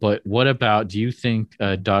 But what about, do you think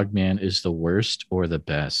Dogman is the worst or the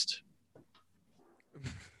best?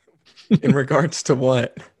 In regards to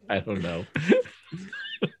what? I don't know.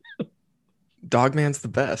 Dogman's the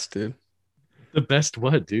best, dude. The best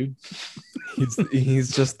what, dude?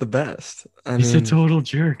 He's just the best. He's a total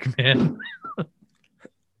jerk, man.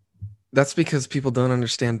 That's because people don't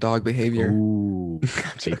understand dog behavior. Ooh,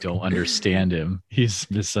 they don't understand him. He's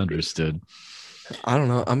misunderstood. I don't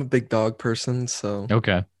know. I'm a big dog person, so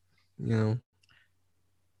okay.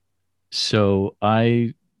 So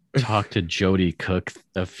I talked to Jody Cook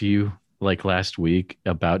last week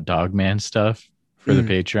about Dogman stuff for the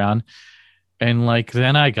Patreon. And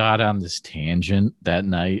then I got on this tangent that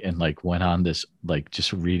night and went on this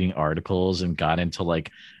just reading articles and got into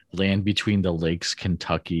Land Between the Lakes,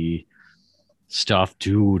 Kentucky stuff.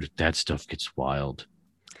 Dude, that stuff gets wild.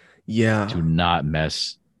 Yeah. Do not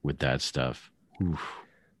mess with that stuff. Oof.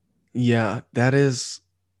 Yeah, that is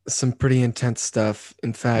some pretty intense stuff.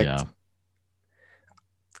 In fact,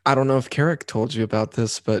 I don't know if Carrick told you about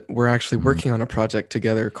this, but we're actually working on a project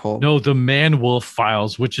together called... No, the Man Wolf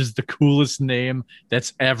Files, which is the coolest name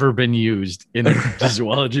that's ever been used in a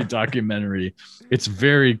zoology documentary. It's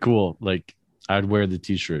very cool. I'd wear the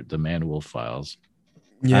t-shirt, the Man Wolf Files.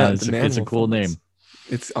 Yeah, it's a cool name.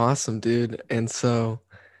 It's awesome, dude. And so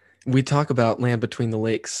we talk about Land Between the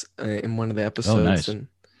Lakes in one of the episodes. Oh, nice.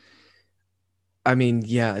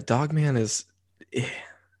 And Dogman is...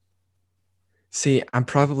 See, I'm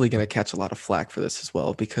probably going to catch a lot of flack for this as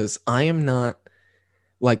well, because I am not...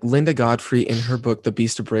 Linda Godfrey in her book, The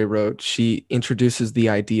Beast of Bray Road, she introduces the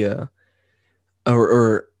idea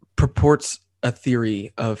or purports a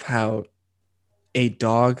theory of how a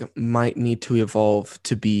dog might need to evolve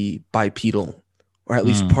to be bipedal, or at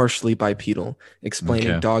least partially bipedal,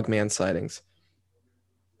 explaining Dogman sightings.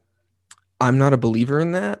 I'm not a believer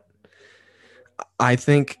in that. I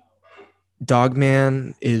think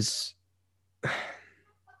Dogman is...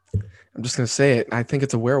 I'm just going to say it. I think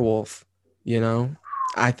it's a werewolf,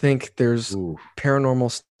 I think there's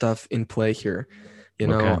paranormal stuff in play here.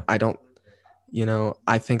 I don't,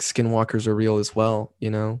 I think skinwalkers are real as well,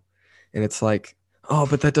 and it's oh,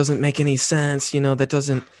 but that doesn't make any sense. That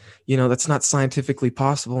doesn't, that's not scientifically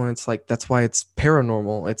possible. And it's that's why it's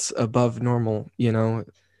paranormal. It's above normal,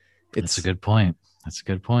 That's a good point.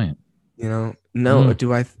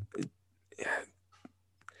 Do I...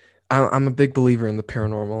 I'm a big believer in the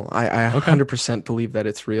paranormal. I 100% believe that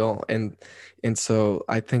it's real, and so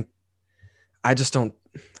I think I just don't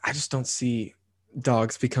see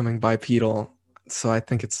dogs becoming bipedal. So I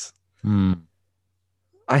think it's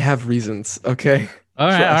I have reasons. Okay. All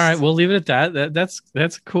right. We'll leave it at that. That's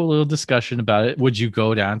a cool little discussion about it. Would you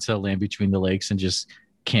go down to Land Between the Lakes and just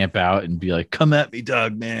camp out and be like, "Come at me,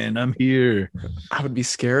 dog man, I'm here"? I would be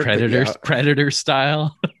scared. Predator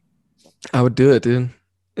style. I would do it, dude.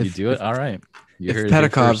 You do it? All right. If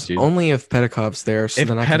Petakov's, only if Petakov's there. So if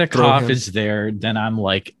then Petakov is there, then I'm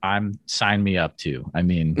sign me up too. I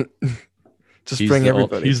mean, just bring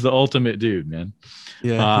everybody. He's the ultimate dude, man.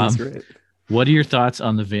 Yeah, he's great. What are your thoughts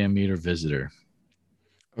on the Van Meter visitor?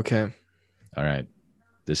 Okay. All right.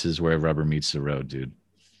 This is where rubber meets the road, dude.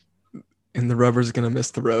 And the rubber's gonna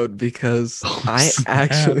miss the road because I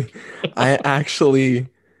actually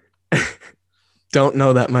don't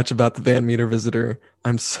know that much about the Van Meter visitor.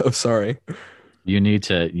 I'm so sorry. You need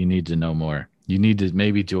to know more. You need to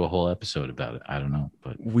maybe do a whole episode about it. I don't know,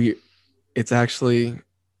 but it's actually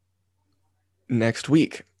next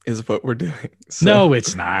week is what we're doing. So, no,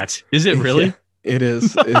 it's not. Is it really? Yeah, it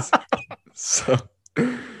is. It's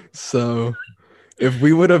so if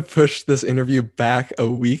we would have pushed this interview back a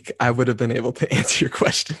week, I would have been able to answer your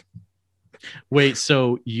question. Wait,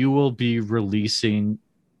 so you will be releasing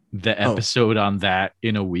the episode on that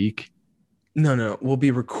in a week? No. We'll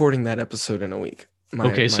be recording that episode in a week.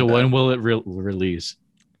 Okay, so when will it release?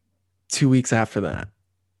 2 weeks after that.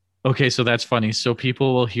 Okay, so that's funny. So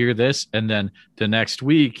people will hear this, and then the next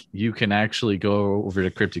week you can actually go over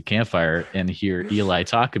to Cryptid Campfire and hear Eli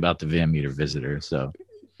talk about the Van Meter visitor. So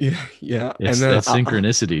yeah, and then that's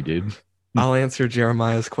synchronicity, dude. I'll answer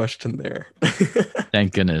Jeremiah's question there.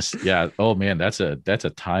 Thank goodness. Yeah. Oh man, that's a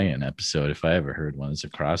tie-in episode if I ever heard one. It's a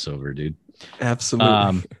crossover, dude.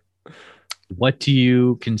 Absolutely. What do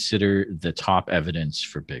you consider the top evidence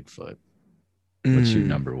for Bigfoot? What's your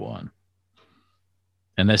number one?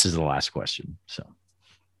 And this is the last question. So,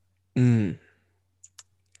 man,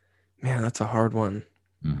 that's a hard one.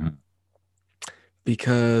 Mm-hmm.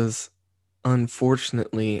 Because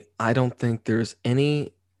unfortunately, I don't think there is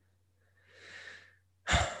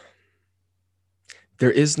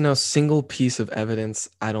no single piece of evidence,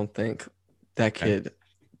 I don't think, that could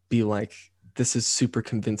be like, this is super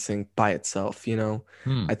convincing by itself, you know?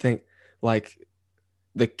 I think like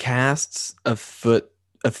the casts of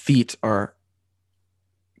feet are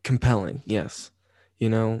compelling, yes, you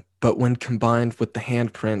know, but when combined with the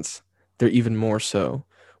handprints, they're even more so.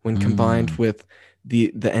 When combined with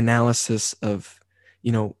the analysis of,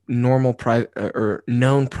 you know, normal or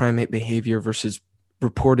known primate behavior versus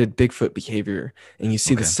reported Bigfoot behavior, and you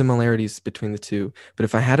see the similarities between the two. But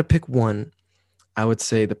if I had to pick one, I would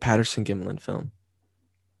say the Patterson-Gimlin film.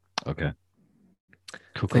 Okay.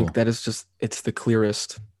 Cool. I think that is just, it's the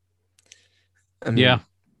clearest. I mean, yeah.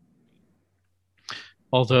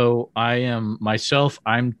 Although I'm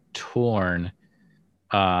torn.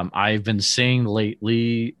 I've been saying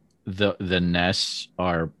lately the nests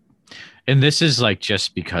are, and this is like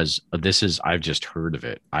just because I've just heard of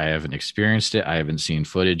it. I haven't experienced it. I haven't seen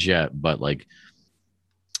footage yet, but like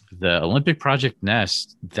the Olympic Project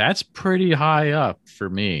nest, that's pretty high up for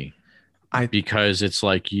me. Because it's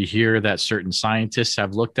like you hear that certain scientists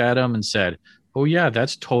have looked at them and said, oh yeah,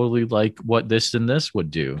 that's totally like what this and this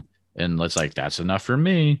would do. And it's like, that's enough for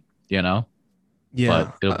me, you know? Yeah.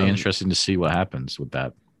 But it'll be interesting to see what happens with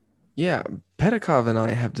that. Yeah. Pedikov and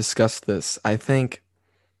I have discussed this. I think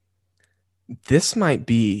this might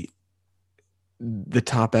be the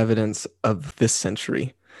top evidence of this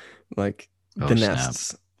century. Like the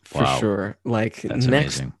nests, for sure. Like that's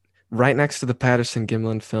amazing. Right next to the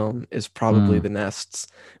Patterson-Gimlin film is probably the nests,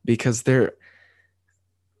 because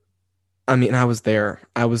I mean, I was there.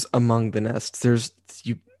 I was among the nests.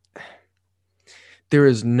 There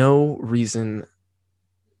is no reason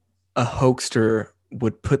a hoaxer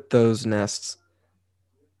would put those nests.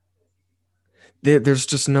 There's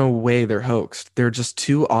just no way they're hoaxed. They're just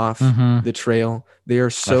too off the trail. They are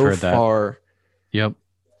so far. Yep.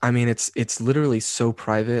 I mean, it's literally so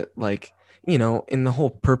private. Like, you know, and the whole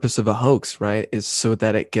purpose of a hoax, right, is so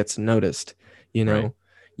that it gets noticed. You know,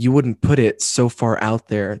 you wouldn't put it so far out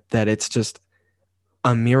there that it's just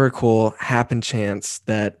a miracle happen chance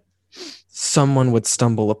that someone would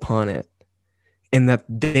stumble upon it and that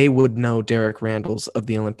they would know Derek Randles of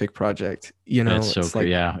the Olympic Project. You know, it's so like,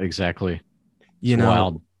 yeah, exactly. You know,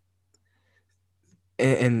 wild.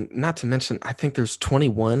 And not to mention, I think there's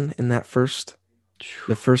 21 in the first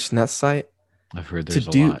nest site. I've heard there's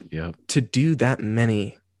a lot. Yeah. To do that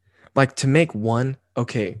many, like to make one,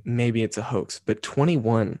 okay, maybe it's a hoax, but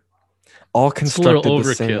 21 all constructed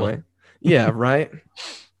the same way. Yeah, right.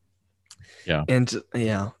 Yeah. And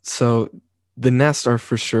yeah, so the nests are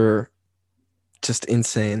for sure just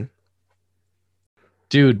insane.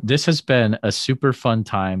 Dude, this has been a super fun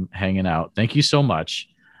time hanging out. Thank you so much.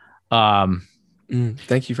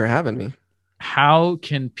 Thank you for having me. How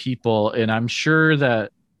can people, and I'm sure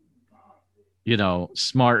that, you know,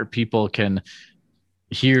 smart people can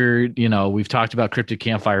hear, you know, we've talked about Cryptid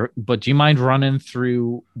Campfire, but do you mind running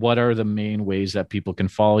through what are the main ways that people can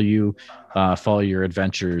follow you, follow your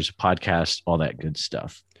adventures, podcast, all that good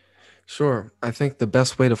stuff? Sure. I think the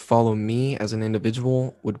best way to follow me as an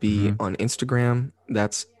individual would be on Instagram.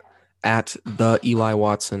 That's at the Eli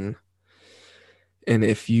Watson. And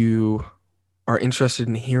if you are interested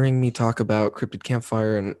in hearing me talk about Cryptid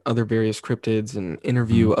Campfire and other various cryptids and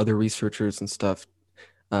interview other researchers and stuff,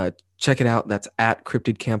 check it out. That's at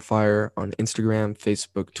Cryptid Campfire on Instagram,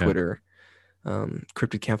 Facebook, Twitter,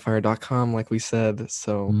 cryptidcampfire.com, like we said.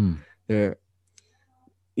 So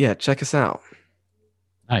yeah, check us out.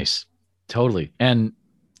 Nice. Totally. And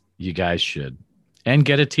you guys should. And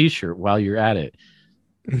get a t-shirt while you're at it.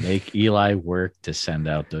 Make Eli work to send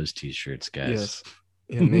out those t-shirts, guys. Yes.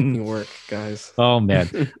 Yeah, make me work, guys. Oh,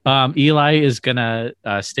 man. Eli is going to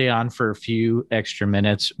stay on for a few extra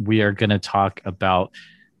minutes. We are going to talk about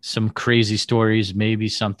some crazy stories, maybe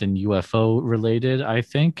something UFO related, I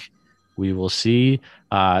think. We will see.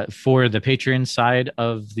 For the Patreon side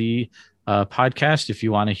of the podcast, if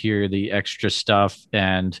you want to hear the extra stuff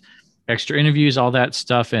and extra interviews, all that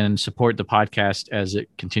stuff, and support the podcast as it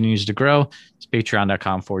continues to grow, it's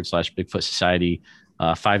patreon.com/Bigfoot Society.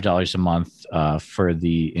 $5 a month for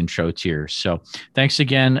the intro tier. So thanks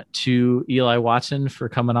again to Eli Watson for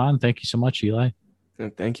coming on. Thank you so much, Eli.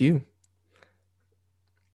 Thank you.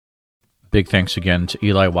 Big thanks again to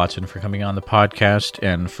Eli Watson for coming on the podcast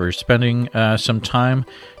and for spending some time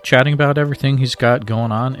chatting about everything he's got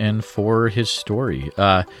going on and for his story.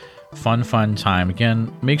 Fun time.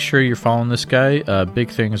 Again, make sure you're following this guy. Big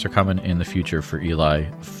things are coming in the future for Eli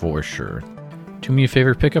for sure. Do me a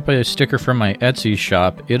favor, pick up a sticker from my Etsy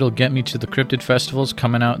shop. It'll get me to the Cryptid Festivals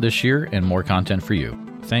coming out this year and more content for you.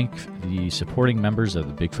 Thank the supporting members of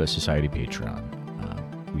the Bigfoot Society Patreon.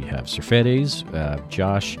 We have Surfedes,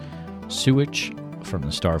 Josh Suich from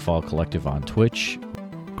the Starfall Collective on Twitch,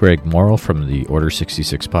 Greg Morrill from the Order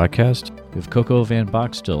 66 podcast, we have Coco Van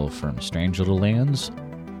Boxtel from Strange Little Lands,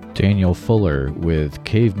 Daniel Fuller with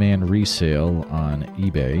Caveman Resale on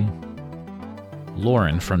eBay,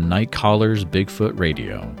 Lauren from Nightcallers Bigfoot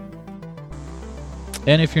Radio.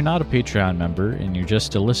 And if you're not a Patreon member and you're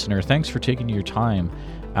just a listener, thanks for taking your time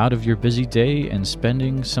out of your busy day and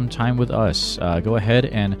spending some time with us. Go ahead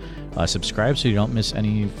and subscribe so you don't miss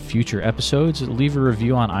any future episodes. Leave a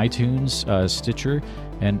review on iTunes, Stitcher,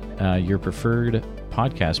 and your preferred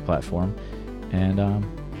podcast platform. And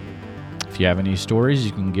if you have any stories,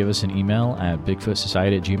 you can give us an email at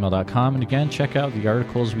bigfootsociety@gmail.com. And again, check out the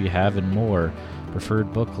articles we have and more.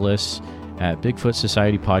 Preferred book lists at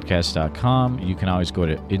bigfootsocietypodcast.com. You can always go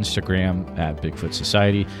to Instagram at Bigfoot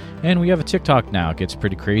Society. And we have a TikTok now. It gets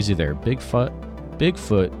pretty crazy there.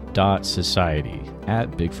 Bigfoot.society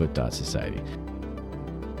at Bigfoot.society.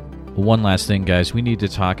 One last thing, guys. We need to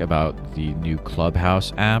talk about the new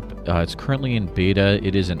Clubhouse app. It's currently in beta.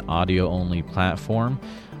 It is an audio-only platform.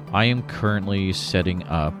 I am currently setting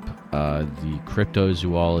up the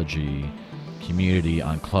cryptozoology community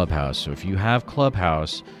on Clubhouse. So if you have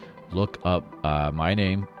Clubhouse, look up my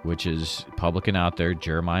name, which is public and out there,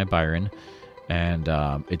 Jeremiah Byron, and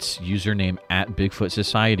it's username at Bigfoot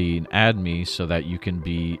Society, and add me so that you can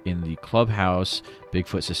be in the Clubhouse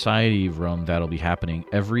Bigfoot Society room. That'll be happening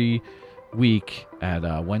every week at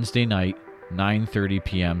Wednesday night, 9:30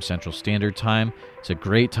 p.m. Central Standard Time. It's a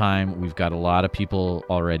great time. We've got a lot of people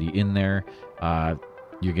already in there.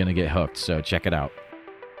 You're going to get hooked, so check it out.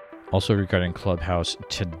 Also regarding Clubhouse,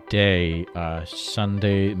 today,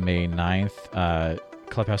 Sunday, May 9th,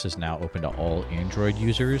 Clubhouse is now open to all Android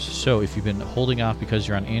users. So if you've been holding off because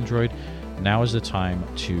you're on Android, now is the time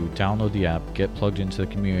to download the app, get plugged into the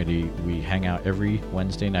community. We hang out every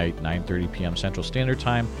Wednesday night, 9:30 p.m. Central Standard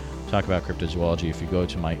Time, talk about cryptozoology. If you go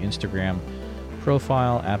to my Instagram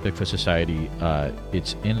profile at Bigfoot Society,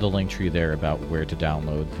 it's in the link tree there about where to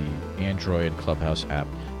download the Android Clubhouse app.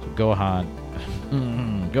 So go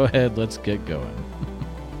ahead, let's get going.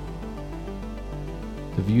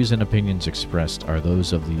 The views and opinions expressed are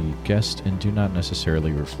those of the guest and do not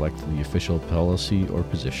necessarily reflect the official policy or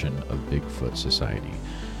position of Bigfoot Society.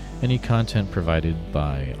 Any content provided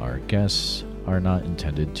by our guests are not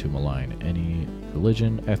intended to malign any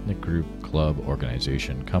religion, ethnic group, club,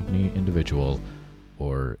 organization, company, individual,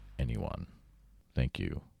 or anyone. Thank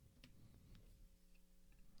you.